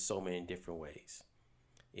through this in so many different ways.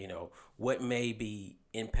 You know, what may be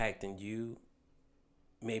impacting you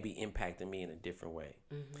may be impacting me in a different way.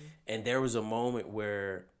 Mm-hmm. And there was a moment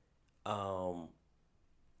where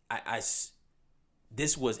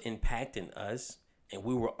this was impacting us, and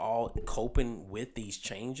we were all coping with these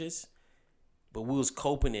changes, but we was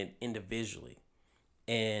coping it individually.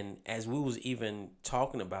 And as we was even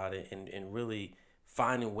talking about it and really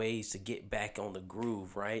finding ways to get back on the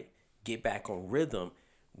groove, right? Get back on rhythm,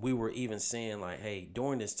 we were even saying like, hey,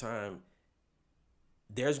 during this time,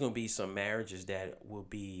 there's going to be some marriages that will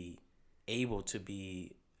be able to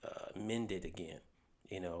be mended again,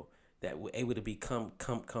 you know, that were able to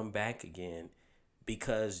come back again,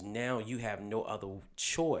 because now you have no other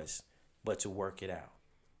choice but to work it out.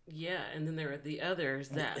 Yeah, and then there are the others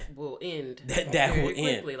that will end that very will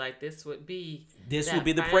quickly. end. Like this would be the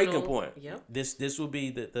final, breaking point. Yep. This will be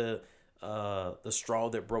the straw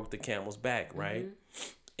that broke the camel's back, right?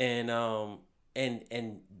 Mm-hmm.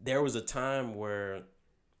 And there was a time where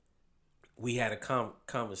we had a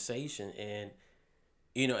conversation, and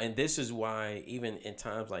you know, and this is why even in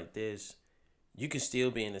times like this, you can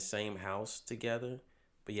still be in the same house together,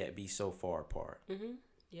 but yet be so far apart. Mm-hmm.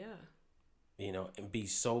 Yeah. You know, and be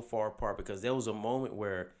so far apart, because there was a moment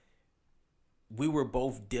where we were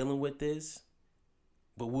both dealing with this,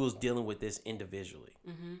 but we was dealing with this individually.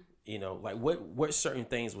 Mm-hmm. You know, like what certain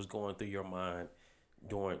things was going through your mind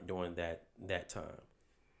during that time?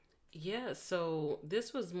 Yeah, so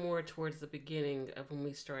this was more towards the beginning of when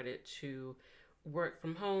we started to work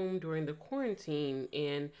from home during the quarantine.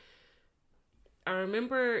 And I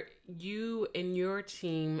remember you and your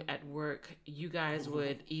team at work, you guys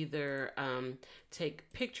would either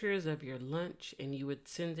take pictures of your lunch and you would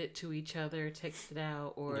send it to each other, text it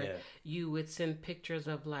out, or you would send pictures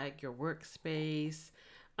of like your workspace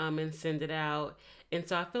and send it out. And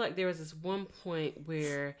so I feel like there was this one point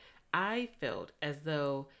where I felt as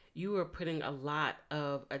though you were putting a lot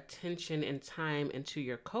of attention and time into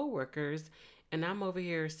your coworkers, and I'm over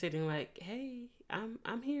here sitting like, hey,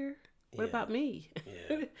 I'm here. What about me?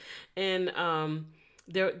 Yeah. And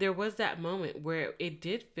there was that moment where it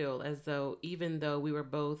did feel as though, even though we were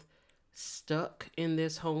both stuck in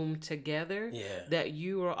this home together, that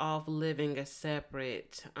you were off living a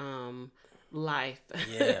separate life.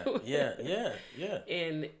 Yeah.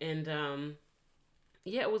 And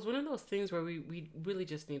yeah, it was one of those things where we really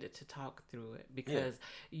just needed to talk through it, because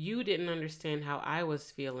you didn't understand how I was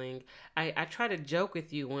feeling. I tried to joke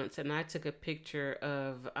with you once, and I took a picture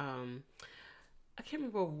of, I can't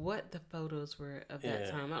remember what the photos were of that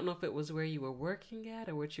time. I don't know if it was where you were working at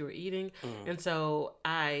or what you were eating. And so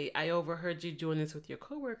I overheard you doing this with your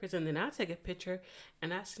coworkers, and then I take a picture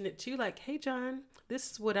and I send it to you like, hey, John, this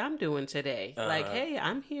is what I'm doing today. Like, hey,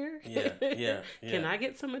 I'm here. Yeah. Can I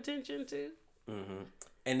get some attention too? Mm-hmm.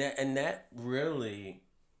 And that really,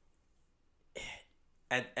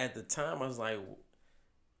 at the time I was like,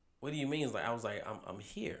 what do you mean? It's like, I was like, I'm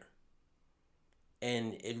here.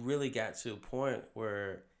 And it really got to a point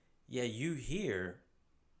where, you here,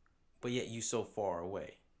 but yet you so far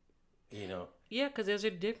away, you know? Yeah, because there's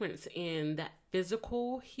a difference in that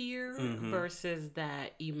physical here versus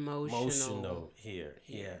that emotional here.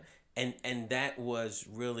 Yeah. And that was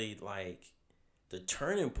really like the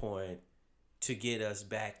turning point to get us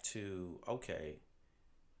back to, okay,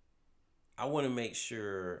 I want to make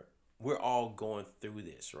sure we're all going through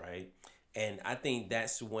this, right? And I think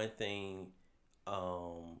that's one thing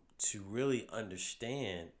to really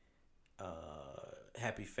understand,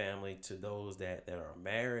 happy family, to those that are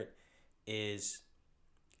married, is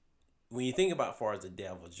when you think about far as the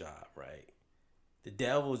devil's job, right? The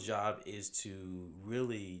devil's job is to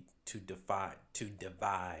really to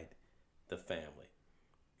divide the family,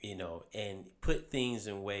 you know, and put things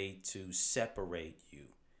in way to separate you.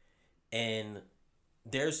 And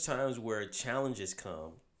there's times where challenges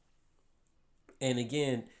come. And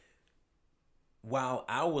again, while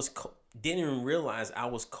I didn't even realize I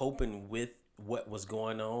was coping with what was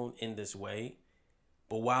going on in this way,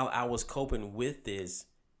 but while I was coping with this,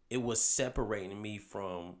 it was separating me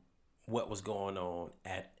from what was going on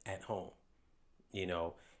at home, you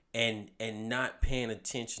know, and not paying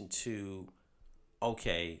attention to,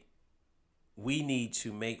 okay, we need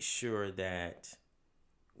to make sure that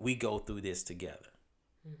we go through this together.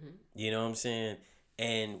 Mm-hmm. You know what I'm saying?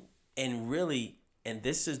 And really And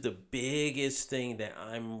this is the biggest thing that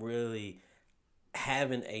I'm really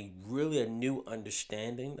having a new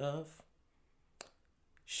understanding of.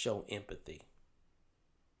 Show empathy.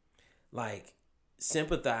 Like,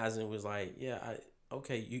 sympathizing was like, yeah,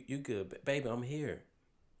 okay, you good, but baby, I'm here.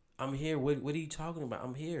 I'm here. What are you talking about?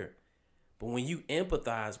 I'm here. But when you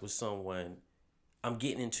empathize with someone, I'm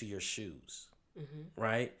getting into your shoes,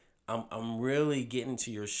 right? I'm really getting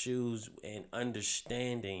into your shoes and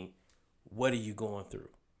understanding what are you going through.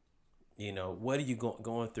 You know, what are you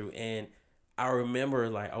going through? And I remember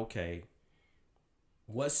like, okay,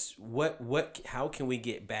 how can we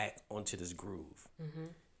get back onto this groove?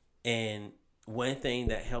 And one thing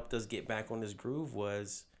that helped us get back on this groove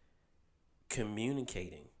was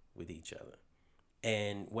communicating with each other.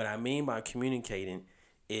 And what I mean by communicating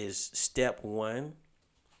is step one,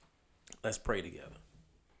 let's pray together.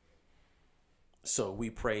 So we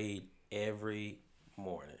prayed every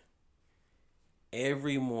morning.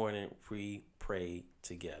 Every morning we prayed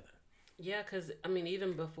together. Yeah, because, I mean,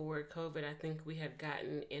 even before COVID, I think we had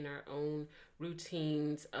gotten in our own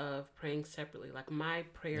routines of praying separately. Like, my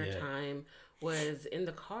prayer time was in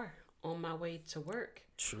the car on my way to work.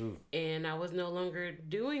 True. And I was no longer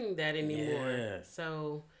doing that anymore. Yeah.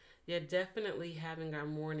 So, yeah, definitely having our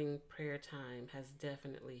morning prayer time has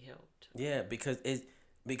definitely helped. Yeah, because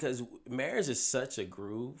marriage is such a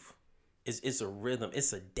groove. It's a rhythm.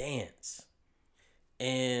 It's a dance.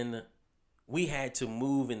 And we had to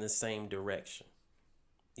move in the same direction.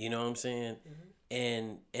 You know what I'm saying?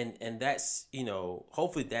 And that's, you know,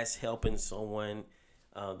 hopefully that's helping someone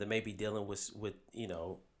that may be dealing with you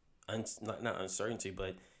know, not uncertainty,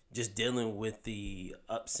 but just dealing with the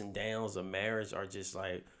ups and downs of marriage, are just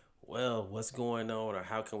like, well, what's going on, or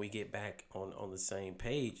how can we get back on the same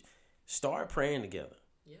page? Start praying together.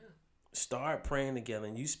 Yeah. Start praying together,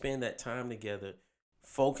 and you spend that time together,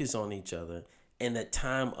 focus on each other, and that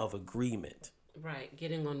time of agreement. Right,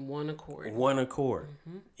 getting on one accord.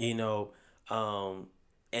 You know,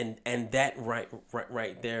 and that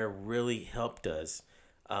right there really helped us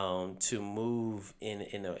to move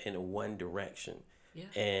in a one direction. Yeah.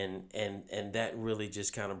 And that really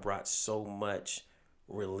just kind of brought so much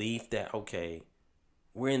relief that, okay,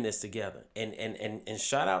 we're in this together. And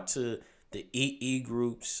shout out to the EE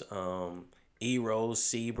groups, E Rose,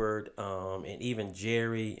 Siebert, and even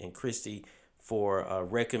Jerry and Christy for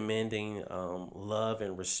recommending Love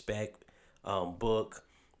and Respect book.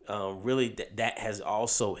 Really, that has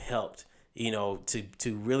also helped, you know,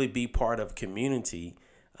 to really be part of community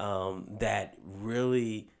that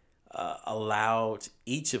really allowed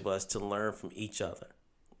each of us to learn from each other,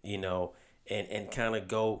 you know, and kind of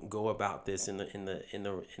go about this in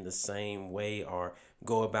the same way, or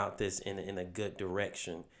go about this in a good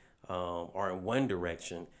direction, or in one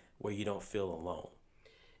direction where you don't feel alone.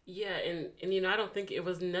 Yeah, and you know, I don't think it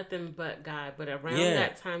was nothing but God, but around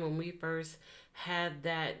that time when we first had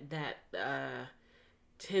that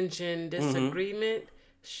tension, disagreement,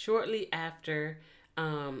 shortly after,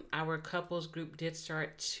 our couples group did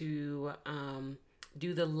start to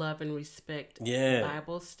do the Love and Respect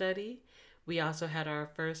Bible study. We also had our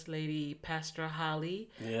First Lady, Pastor Holly,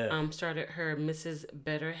 started her Mrs.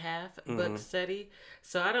 Better Half book study.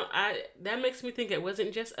 So that makes me think it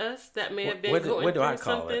wasn't just us that may have been going through something. What do I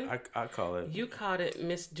call it? I call it. You called it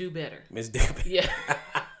Miss Do Better. Miss Do Better. Yeah.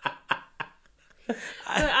 But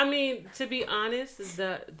I mean, to be honest,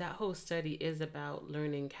 that whole study is about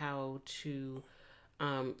learning how to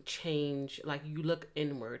change. Like, you look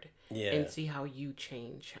inward and see how you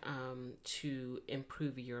change to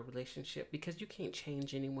improve your relationship, because you can't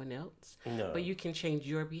change anyone else, but you can change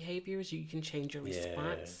your behaviors. You can change your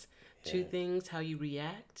response to things, how you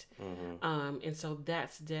react. And so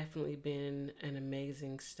that's definitely been an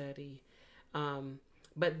amazing study.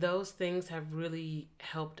 But those things have really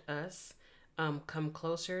helped us come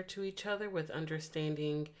closer to each other with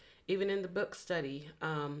understanding, even in the book study,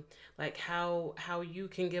 like how you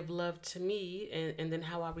can give love to me, and then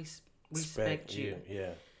how I respect you.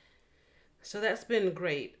 Yeah. So that's been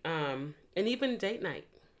great. And even date night.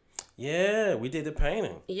 Yeah, we did the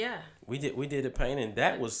painting. Yeah. We did the painting.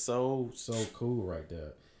 That was so cool right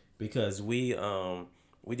there, because we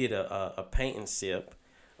did a paint and sip.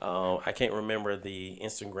 I can't remember the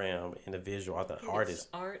Instagram individual or the artist.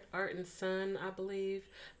 Art and Sun, I believe.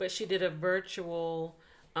 But she did a virtual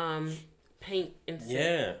paint and sip.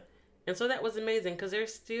 Yeah. And so that was amazing, because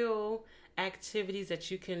there's still activities that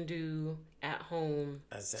you can do at home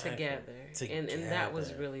together. And that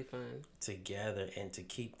was really fun. Together, and to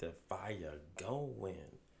keep the fire going.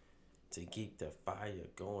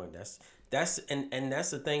 That's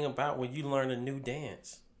the thing about when you learn a new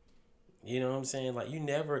dance. You know what I'm saying? Like you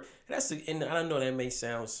never. And I know that may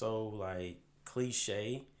sound so like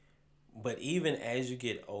cliche, but even as you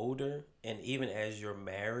get older, and even as your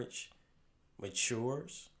marriage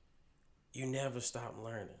matures, you never stop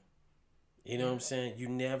learning. You know what I'm saying? You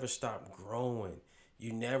never stop growing.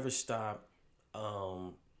 You never stop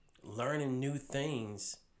learning new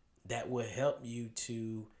things that will help you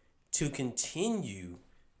to continue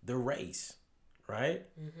the race, right?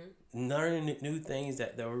 Learning new things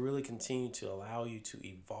that will really continue to allow you to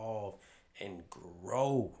evolve and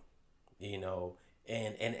grow, you know.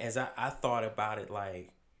 And as I thought about it,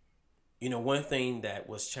 like, you know, one thing that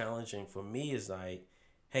was challenging for me is like,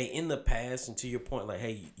 hey, in the past, and to your point, like,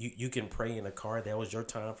 hey, you can pray in the car. That was your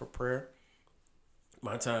time for prayer.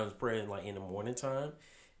 My time was praying like in the morning time.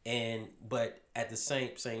 But at the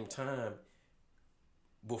same time,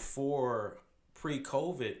 before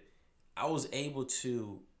pre-COVID, I was able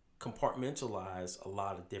to compartmentalize a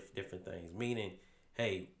lot of different things. Meaning,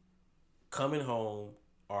 hey, coming home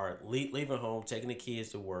or leaving home, taking the kids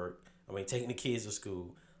to work. Taking the kids to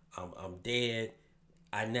school. I'm dead.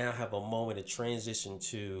 I now have a moment of transition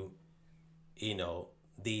to, you know,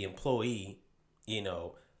 the employee. You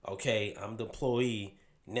know, okay, I'm the employee.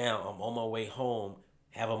 Now I'm on my way home.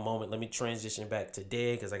 Have a moment. Let me transition back to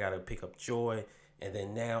dead because I got to pick up Joy. And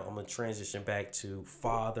then now I'm going to transition back to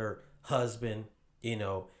father, husband, you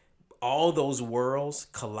know. All those worlds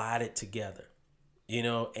collided together, you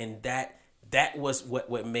know, and that was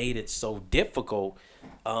what made it so difficult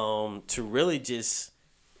to really just,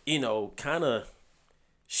 you know, kind of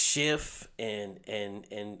shift and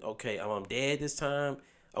okay, I'm dead this time.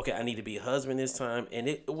 Okay, I need to be a husband this time. And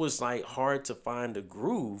it was like hard to find a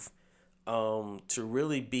groove to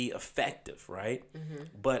really be effective, right?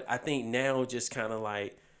 But I think now just kind of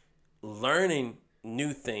like learning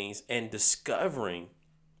new things and discovering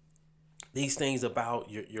these things about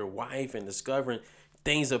your wife and discovering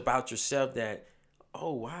things about yourself that,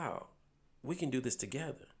 oh, wow, we can do this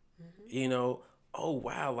together. You know, oh,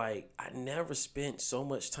 wow, like I never spent so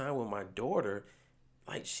much time with my daughter.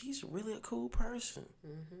 Like she's really a cool person.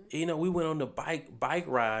 You know, we went on the bike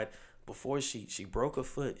ride before she broke her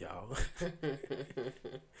foot, y'all.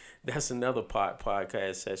 That's another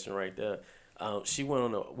podcast session right there.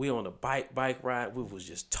 We on a bike ride. We was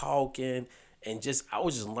just talking and I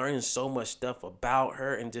was just learning so much stuff about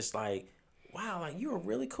her and just like, wow, like you're a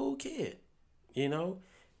really cool kid, you know?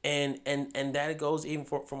 And that goes even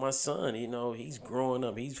for my son, you know, he's growing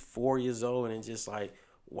up. He's 4 years old and just like,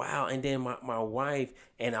 wow. And then my wife,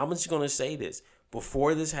 and I'm just going to say this,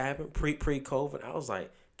 before this happened, pre-COVID, I was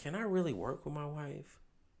like, can I really work with my wife?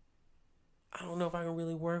 I don't know if I can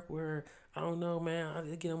really work with her. I don't know, man.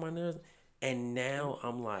 I get on my nerves. And now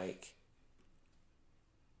I'm like,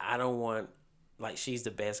 I don't want, like, she's the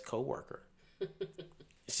best coworker.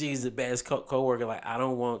 She's the best coworker. Like, I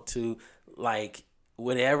don't want to, like,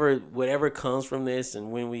 whatever comes from this,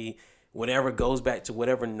 and whatever goes back to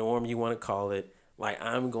whatever norm you want to call it, like,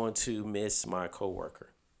 I'm going to miss my coworker,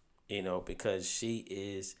 you know, because she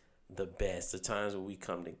is the best. The times when we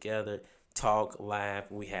come together, talk, laugh,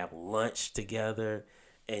 we have lunch together,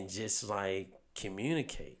 and just like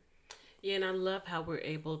communicate. Yeah, and I love how we're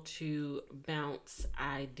able to bounce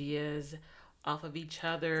ideas off of each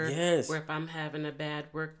other. Yes. Where if I'm having a bad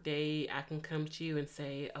work day, I can come to you and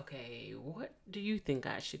say, okay, what do you think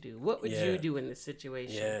I should do? What would you do in this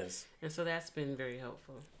situation? Yes. And so that's been very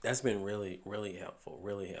helpful. That's been really, really helpful.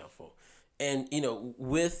 Really helpful. And, you know,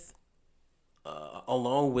 with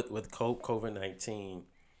along with COVID-19,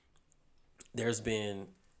 there's been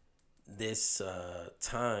this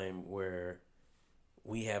time where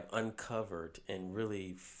we have uncovered and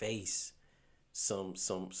really faced some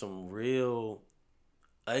real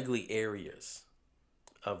ugly areas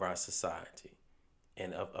of our society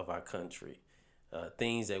and of our country.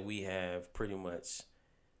 Things that we have pretty much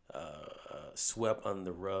swept under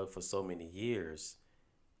the rug for so many years.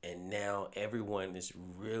 And now everyone is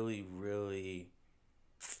really, really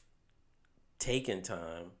taking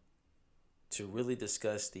time to really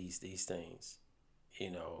discuss these things, you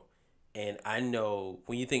know. And I know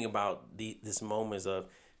when you think about this moments of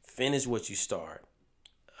finish what you start,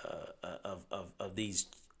 of these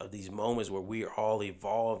moments where we are all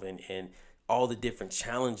evolving and all the different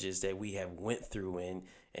challenges that we have went through,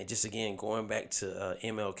 and just again going back to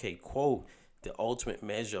MLK quote, the ultimate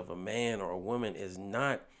measure of a man or a woman is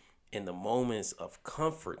not in the moments of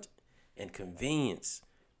comfort and convenience,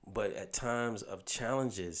 but at times of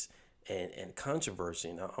challenges and controversy.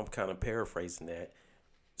 And I'm kind of paraphrasing that.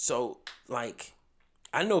 So, like,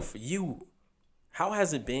 I know for you, how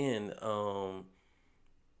has it been,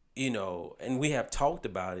 you know, and we have talked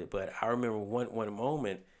about it, but I remember one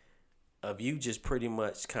moment of you just pretty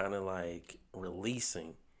much kind of like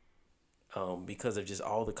releasing, because of just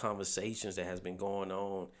all the conversations that has been going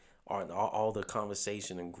on, or all the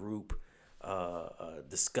conversation and group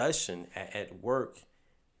discussion at work,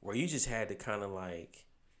 where you just had to kind of like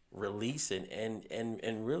release it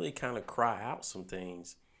and really kind of cry out some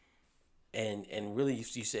things, and really you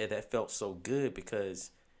said that felt so good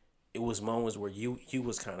because it was moments where you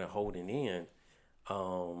was kind of holding in,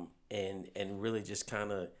 and really just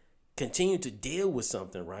kind of continue to deal with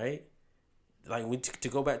something, right? Like to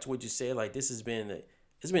go back to what you said, like it's been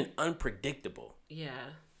unpredictable. Yeah.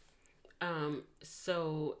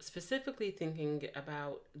 So specifically thinking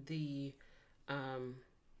about the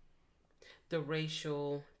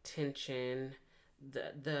racial tension,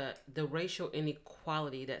 the racial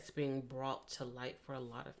inequality that's being brought to light for a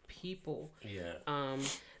lot of people. Yeah.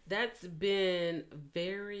 That's been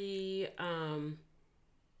very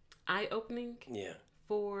eye opening. Yeah.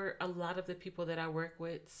 For a lot of the people that I work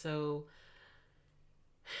with. So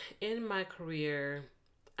in my career,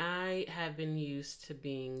 I have been used to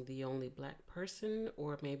being the only black person,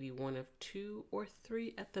 or maybe one of 2 or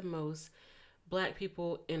 3 at the most black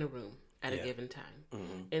people in a room at a given time.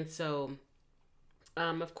 Mm-hmm. And so,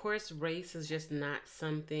 of course, race is just not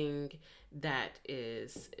something that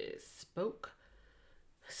is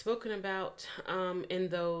spoken about in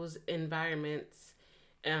those environments.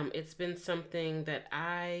 It's been something that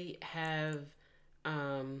I have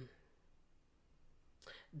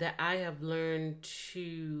learned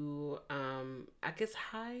to, I guess,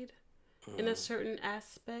 hide in a certain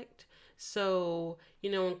aspect. So,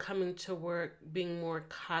 in coming to work, being more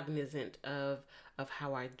cognizant of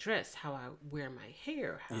how I dress, how I wear my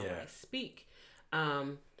hair, how I speak,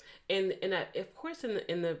 and I, of course,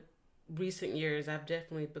 in the recent years, I've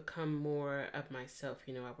definitely become more of myself.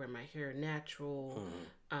 I wear my hair natural.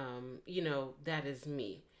 That is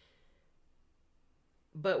me.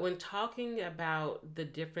 But when talking about the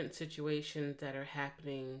different situations that are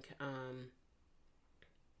happening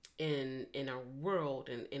in our world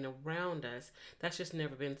and around us, that's just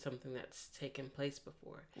never been something that's taken place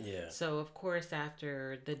before. Yeah. So, of course,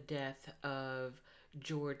 after the death of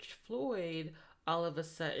George Floyd, all of a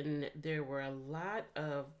sudden there were a lot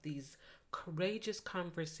of these courageous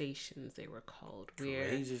conversations, they were called,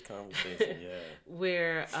 courageous conversation, yeah,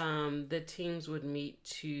 where the teams would meet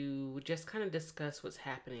to just kind of discuss what's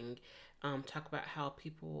happening, talk about how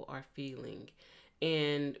people are feeling.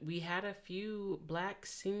 And we had a few black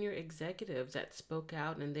senior executives that spoke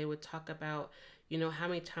out, and they would talk about, how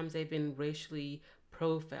many times they've been racially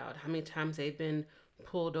profiled, how many times they've been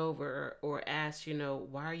pulled over or asked,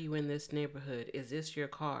 why are you in this neighborhood? Is this your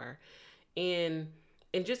car? And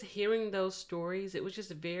just hearing those stories, it was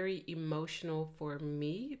just very emotional for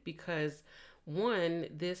me because, one,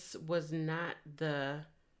 this was not the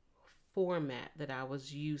format that I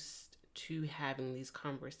was used to having these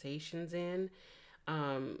conversations in.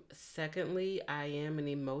 Secondly, I am an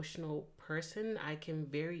emotional person. I can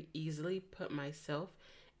very easily put myself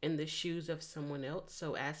in the shoes of someone else.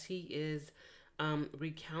 So as he is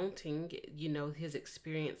recounting, his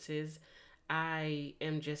experiences, I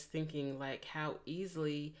am just thinking like how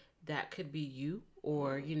easily that could be you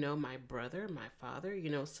or, my brother, my father,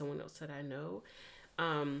 someone else that I know.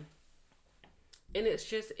 And it's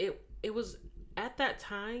just, it was at that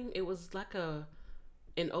time, it was like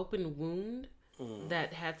an open wound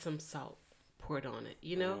that had some salt poured on it.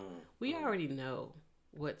 We already know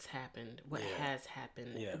what's happened, what has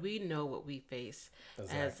happened. Yeah. We know what we face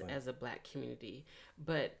as a black community,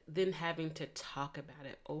 but then having to talk about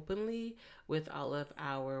it openly with all of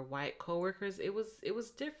our white coworkers, it was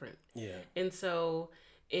different. Yeah. And so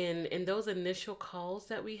in those initial calls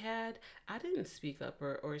that we had, I didn't speak up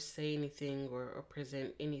or say anything or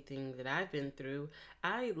present anything that I've been through.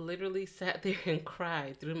 I literally sat there and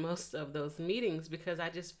cried through most of those meetings because I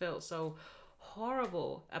just felt so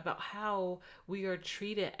horrible about how we are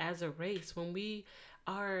treated as a race when we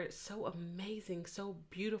are so amazing, so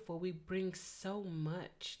beautiful. We bring so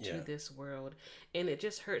much to this world, and it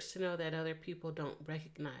just hurts to know that other people don't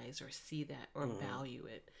recognize or see that or value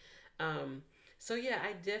it. So yeah,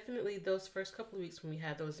 I definitely, those first couple of weeks when we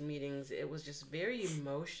had those meetings, it was just very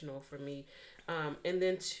emotional for me. And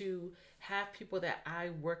then to have people that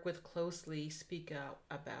I work with closely speak out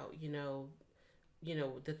about,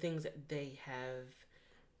 the things that they have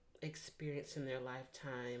experienced in their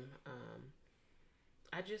lifetime.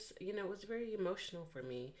 I just, it was very emotional for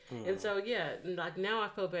me. And so, yeah, like now I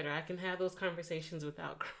feel better. I can have those conversations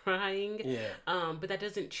without crying. Yeah. But that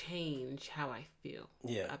doesn't change how I feel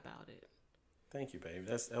about it. Thank you, babe.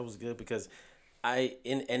 That was good because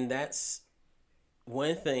and that's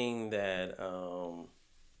one thing that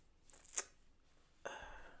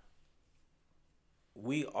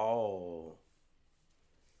we all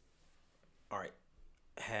are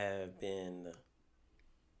have been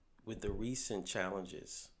with the recent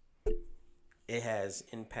challenges. It has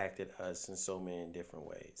impacted us in so many different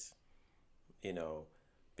ways, you know,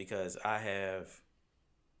 because I have,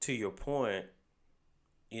 to your point,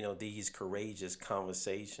 you know, these courageous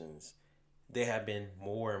conversations, there have been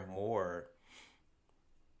more and more,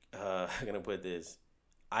 I'm going to put this,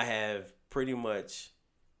 I have pretty much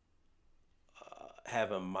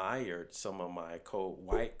have admired some of my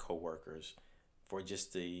white coworkers for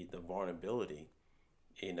just the vulnerability,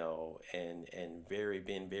 you know, and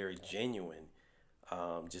been very genuine,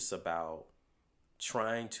 just about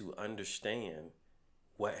trying to understand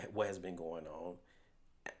what has been going on.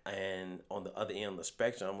 And on the other end of the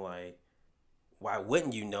spectrum, I'm like, why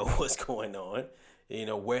wouldn't you know what's going on? You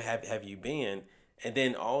know, where have you been? And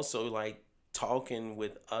then also like talking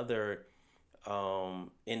with other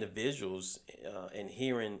individuals and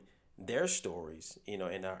hearing their stories, you know,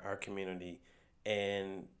 in our community,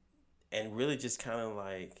 and really just kind of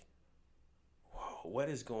like, whoa, what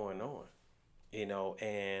is going on, you know,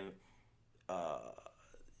 and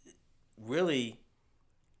really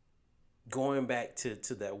going back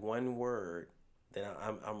to that one word that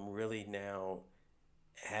I'm really now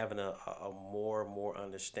having a more and more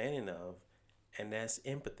understanding of, and that's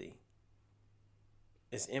empathy.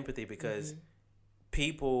 It's empathy because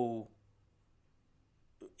people,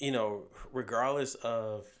 you know, regardless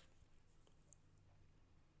of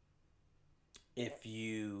if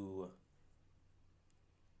you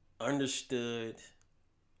understood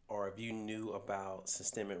or if you knew about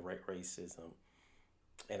systemic racism,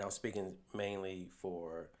 and I'm speaking mainly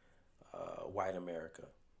for white America,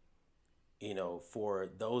 you know, for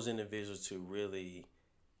those individuals to really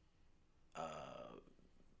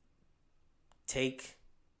take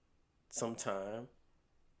some time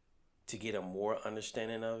to get a more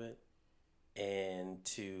understanding of it and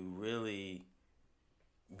to really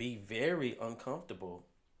be very uncomfortable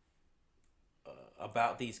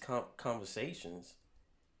about these conversations,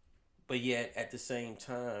 but yet at the same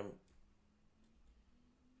time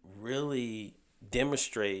really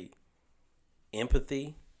demonstrate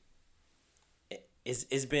empathy.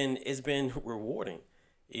 It's been rewarding,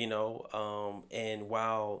 you know, and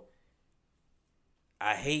while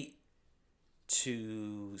I hate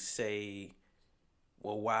to say,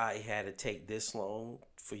 well, why it had to take this long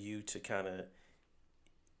for you to kind of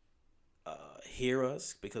hear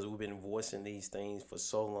us, because we've been voicing these things for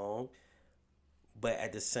so long, but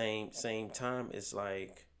at the same time, it's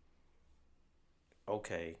like,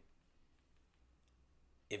 okay,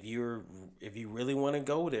 if you really want to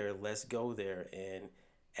go there, let's go there. And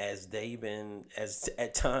as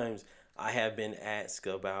at times I have been asked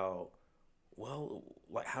about, well,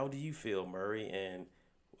 like, how do you feel, Murray? And,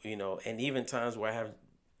 you know, and even times where I have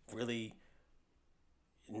really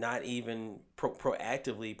not even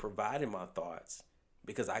proactively provided my thoughts,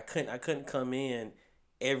 because I couldn't come in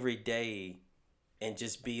every day and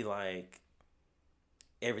just be like,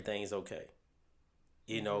 everything's okay.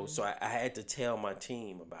 You know, so I had to tell my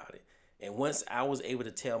team about it. And once I was able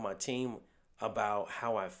to tell my team about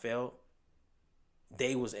how I felt,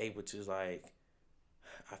 they was able to like,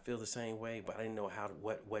 I feel the same way, but I didn't know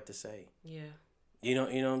what to say. Yeah. You know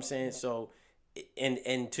what I'm saying? So,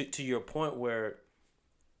 and to your point where,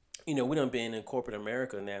 you know, we done been in corporate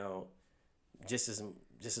America now just as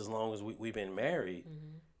long as we've been married.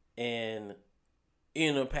 And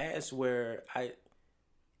in the past where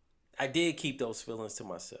I did keep those feelings to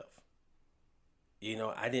myself. You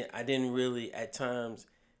know, I didn't really at times,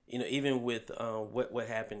 you know, even with what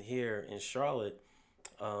happened here in Charlotte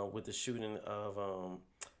with the shooting of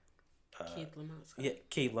Keith Lamont Scott. Yeah,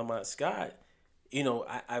 Keith Lamont Scott. You know,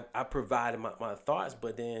 I provided my thoughts,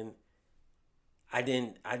 but then I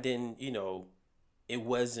didn't, you know, it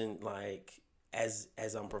wasn't like as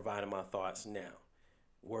I'm providing my thoughts now,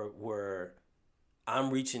 where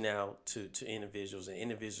I'm reaching out to individuals and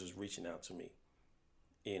individuals reaching out to me,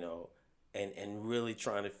 you know, and really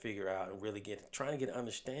trying to figure out and really trying to get an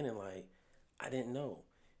understanding. Like, I didn't know.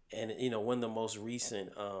 And, you know, one of the most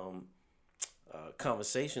recent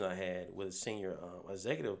conversation I had with a senior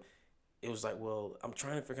executive, it was like, well, I'm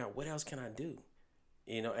trying to figure out what else can I do,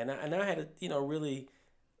 you know, and I had to, you know, really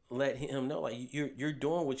let him know, like, you're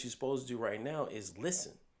doing what you're supposed to do right now is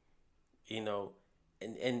listen, you know,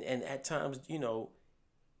 and at times, you know,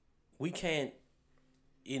 we can't,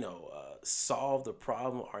 you know, solve the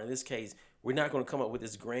problem, or in this case, we're not going to come up with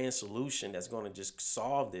this grand solution that's going to just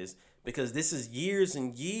solve this, because this is years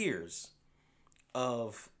and years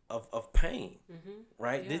of pain,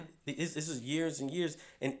 right? Yeah. This is years and years.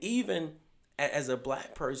 And even as a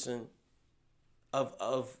black person,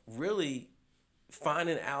 of really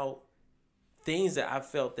finding out things that I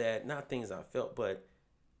felt that not things I felt, but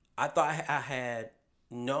I thought I had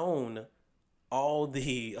known all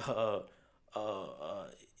the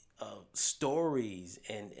stories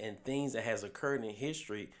and things that has occurred in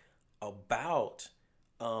history about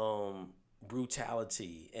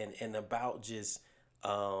brutality and about just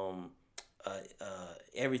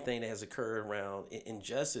everything that has occurred around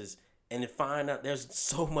injustice, and to find out there's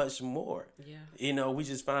so much more. Yeah. You know, we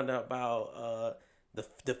just found out about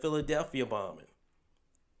the Philadelphia bombing.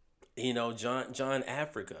 You know, John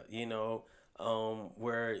Africa. You know,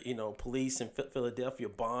 where police in Philadelphia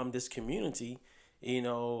bombed this community. You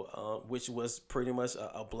know, which was pretty much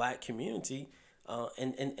a black community,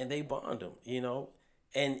 and they bombed them. You know,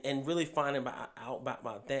 and really finding out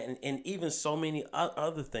about that, and even so many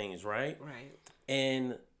other things, right? Right.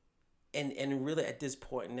 And really at this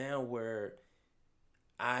point now where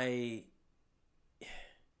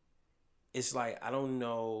it's like I don't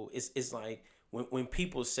know, it's like when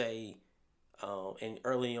people say and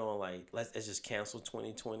early on, like let's just cancel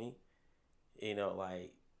 2020, you know,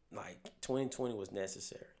 like 2020 was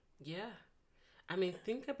necessary. Yeah. I mean,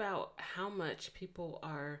 think about how much people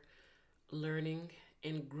are learning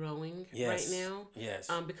and growing right now. Yes.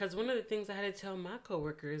 Because one of the things I had to tell my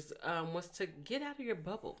coworkers was to get out of your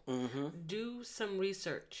bubble. Mm-hmm. Do some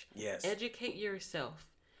research. Yes. Educate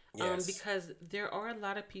yourself. Yes. Because there are a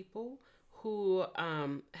lot of people who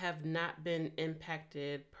have not been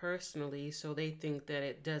impacted personally, so they think that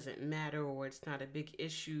it doesn't matter or it's not a big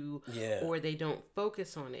issue, or they don't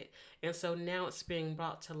focus on it. And so now it's being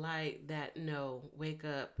brought to light that no, wake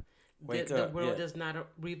up. The world does not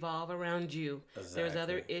revolve around you. Exactly. There's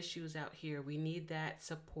other issues out here. We need that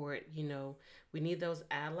support. You know, we need those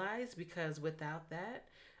allies, because without that,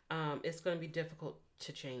 it's going to be difficult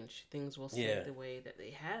to change. Things will stay the way that they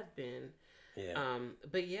have been. Yeah.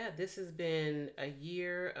 But yeah, this has been a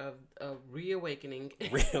year of reawakening.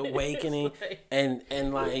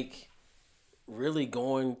 and like really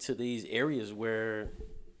going to these areas where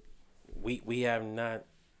we have not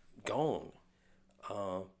gone.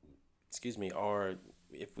 Or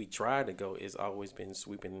if we try to go, it's always been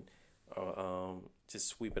sweeping, just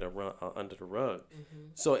sweep it around under the rug. Mm-hmm.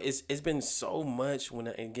 So it's been so much. When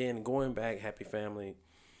again going back, Happy Family.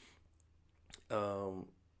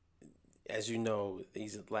 As you know,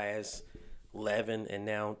 these last 11 and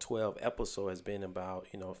now 12 episodes has been about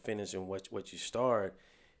finishing what you start,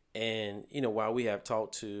 and while we have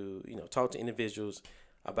talked to individuals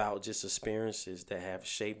about just experiences that have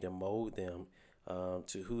shaped and molded them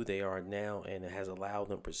to who they are now, and it has allowed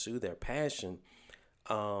them to pursue their passion.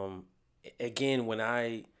 Again, when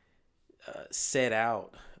I set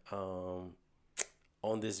out on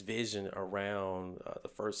this vision around the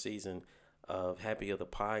first season of Happy Hill the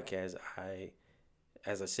podcast,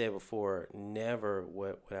 as I said before, never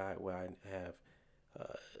would I have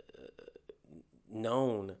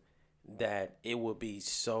known that it would be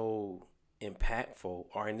so impactful,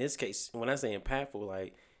 or in this case, when I say impactful,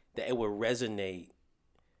 like that it would resonate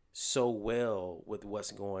so well with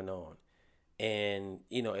what's going on. And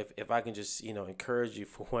if I can just encourage you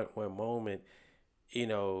for one moment,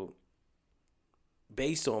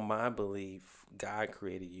 based on my belief, God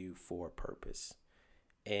created you for a purpose,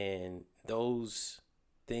 and those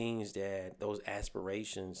things, those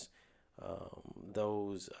aspirations,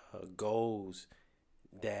 those goals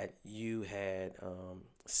that you had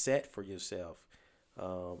set for yourself,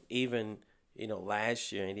 even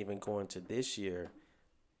last year and even going to this year,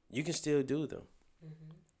 you can still do them.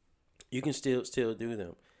 Mm-hmm. You can still do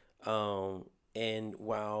them. And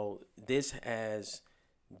while this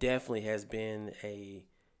definitely has been a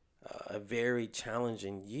very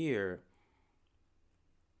challenging year,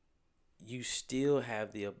 you still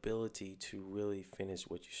have the ability to really finish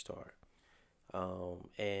what you start.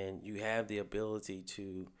 And you have the ability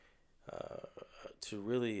to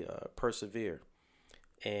really persevere,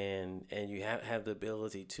 and you have the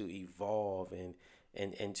ability to evolve and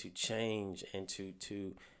to change, and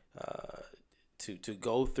to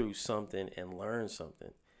go through something and learn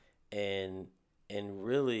something, and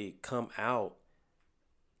really come out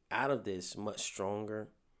of this much stronger.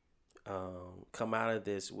 Come out of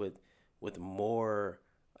this with more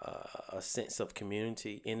a sense of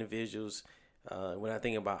community. Individuals, when I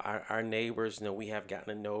think about our neighbors, we have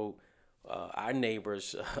gotten to know our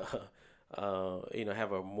neighbors.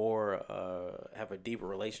 Have a deeper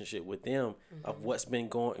relationship with them, mm-hmm. of what's been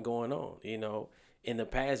going on. In the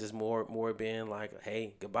past, it's more being like,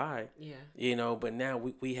 hey, goodbye. Yeah. But now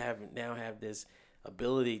we have this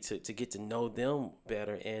ability to get to know them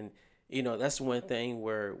better, and that's one thing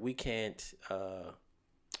where we can't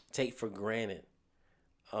take for granted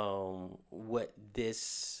what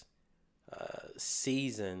this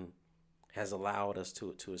season has allowed us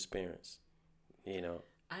to experience.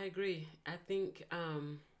 I agree. I think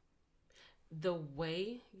the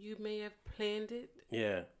way you may have planned it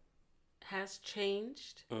Yeah. has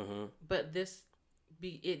changed, Mm-hmm. but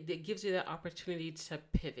it gives you the opportunity to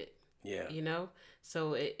pivot. Yeah.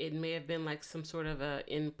 So it may have been like some sort of a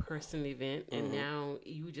in-person event, and now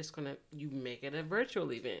you make it a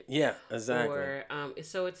virtual event. Yeah, exactly. Or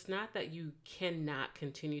so it's not that you cannot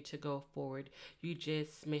continue to go forward. You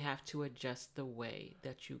just may have to adjust the way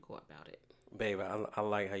that you go about it. Babe, I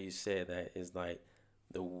like how you said that. It's like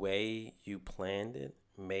the way you planned it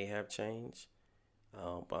may have changed,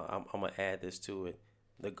 but I'm going to add this to it.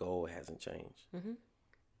 The goal hasn't changed. Mm-hmm.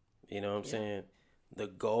 You know what I'm saying? The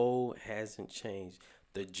goal hasn't changed.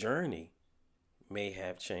 The journey may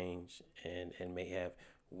have changed and may have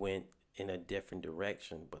went in a different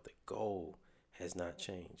direction, but the goal has not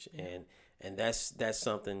changed. And that's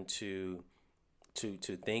something to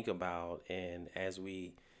think about. And as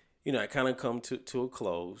we, I kind of come to a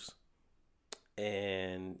close,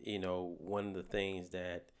 and one of the things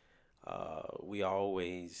that we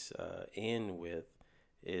always end with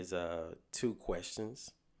is 2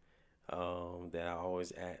 questions that I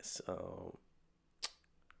always ask.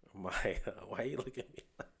 Why are you looking at me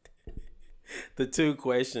like that? The 2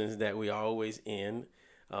 questions that we always end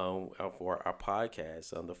for our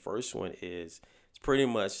podcast. The first one is, it's pretty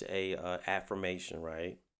much a affirmation,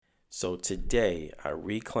 right? So today I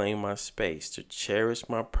reclaim my space to cherish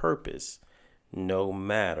my purpose, no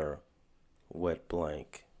matter what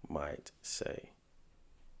blank might say.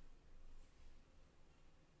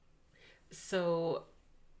 So,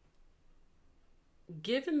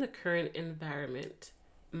 given the current environment,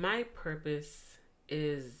 my purpose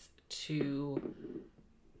is to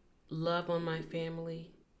love on my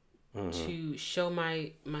family, to show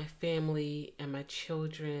my family and my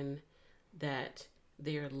children that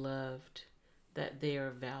they are loved, that they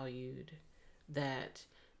are valued, that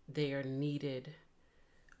they are needed,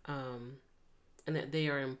 and that they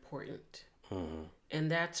are important. And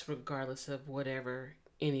that's regardless of whatever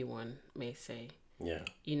anyone may say. Yeah.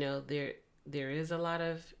 There is a lot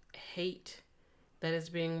of hate that is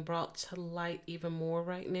being brought to light even more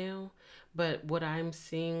right now. But what I'm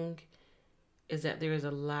seeing is that there is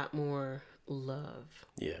a lot more love.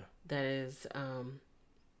 Yeah. That is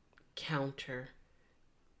countering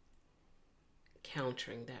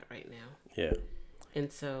that right now. Yeah.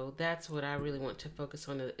 And so that's what I really want to focus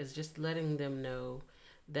on, is just letting them know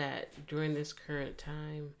that during this current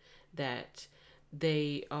time that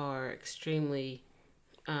they are extremely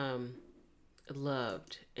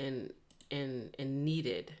loved and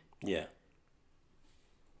needed. Yeah.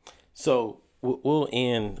 So we'll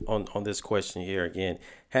end on this question here again.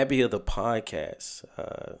 Happy Hill the podcast,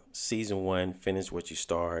 season 1, finish what you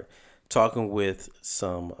start. Talking with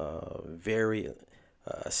some very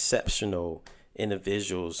exceptional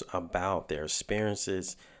individuals about their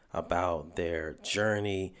experiences, about their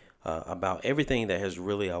journey, about everything that has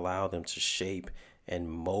really allowed them to shape and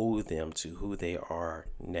mold them to who they are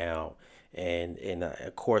now. And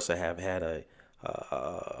of course, I have had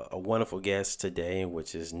a wonderful guest today,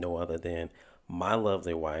 which is no other than my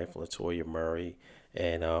lovely wife, Latoya Murray.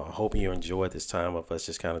 And I hope you enjoyed this time of us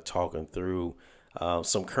just kind of talking through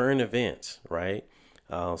some current events, right?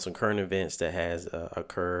 Some current events that has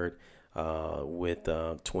occurred with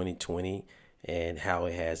 2020 and how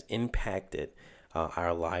it has impacted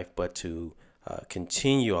our life, but to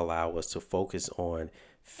continue allow us to focus on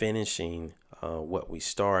finishing what we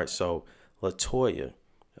start. So, Latoya,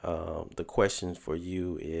 the question for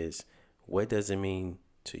you is, what does it mean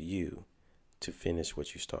to you to finish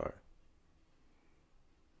what you start?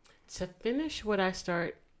 To finish what I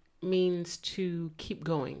start means to keep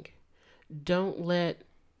going. Don't let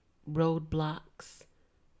roadblocks,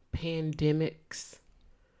 pandemics,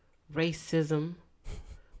 racism,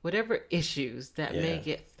 whatever issues that may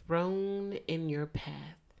get thrown in your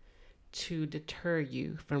path to deter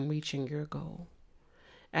you from reaching your goal.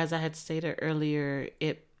 As I had stated earlier,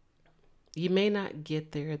 you may not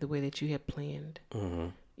get there the way that you had planned. Mm-hmm.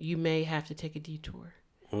 You may have to take a detour.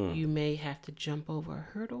 You may have to jump over a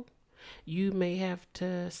hurdle. You may have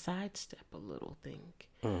to sidestep a little thing.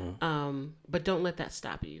 But don't let that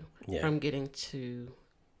stop you from getting to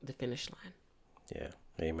the finish line. Yeah.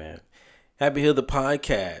 Amen. Happy Hill the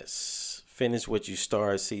podcast. Finish what you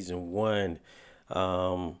start, season 1.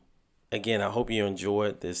 Again, I hope you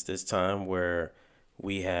enjoyed this time where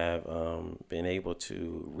we have been able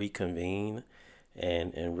to reconvene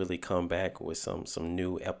and really come back with some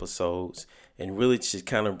new episodes and really just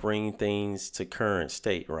kind of bring things to current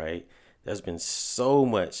state, right? there's been so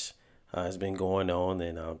much has been going on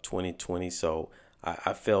in 2020. So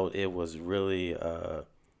I felt it was really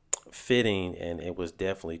fitting, and it was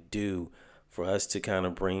definitely due for us to kind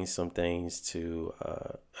of bring some things to,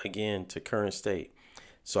 again, to current state.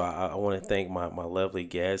 So I want to thank my lovely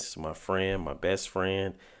guests, my friend, my best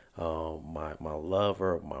friend, my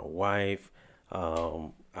lover, my wife.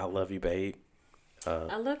 I love you, babe.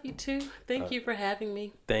 I love you too. Thank you for having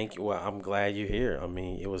me. Thank you. Well, I'm glad you're here. I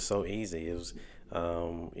mean, it was so easy. It was,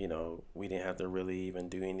 we didn't have to really even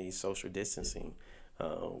do any social distancing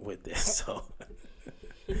with this.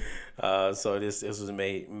 So this was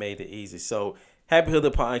made it easy. So Happy Hood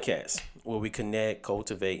the podcast, where we connect,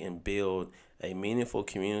 cultivate, and build a meaningful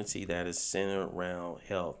community that is centered around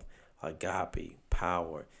health, agape,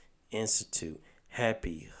 power, institute,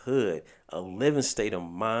 happy hood, a living state of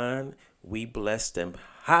mind. We blessed and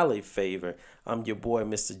highly favored. I'm your boy,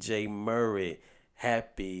 Mr. J. Murray.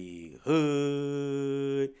 Happy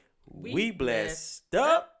hood. We blessed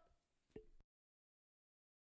up.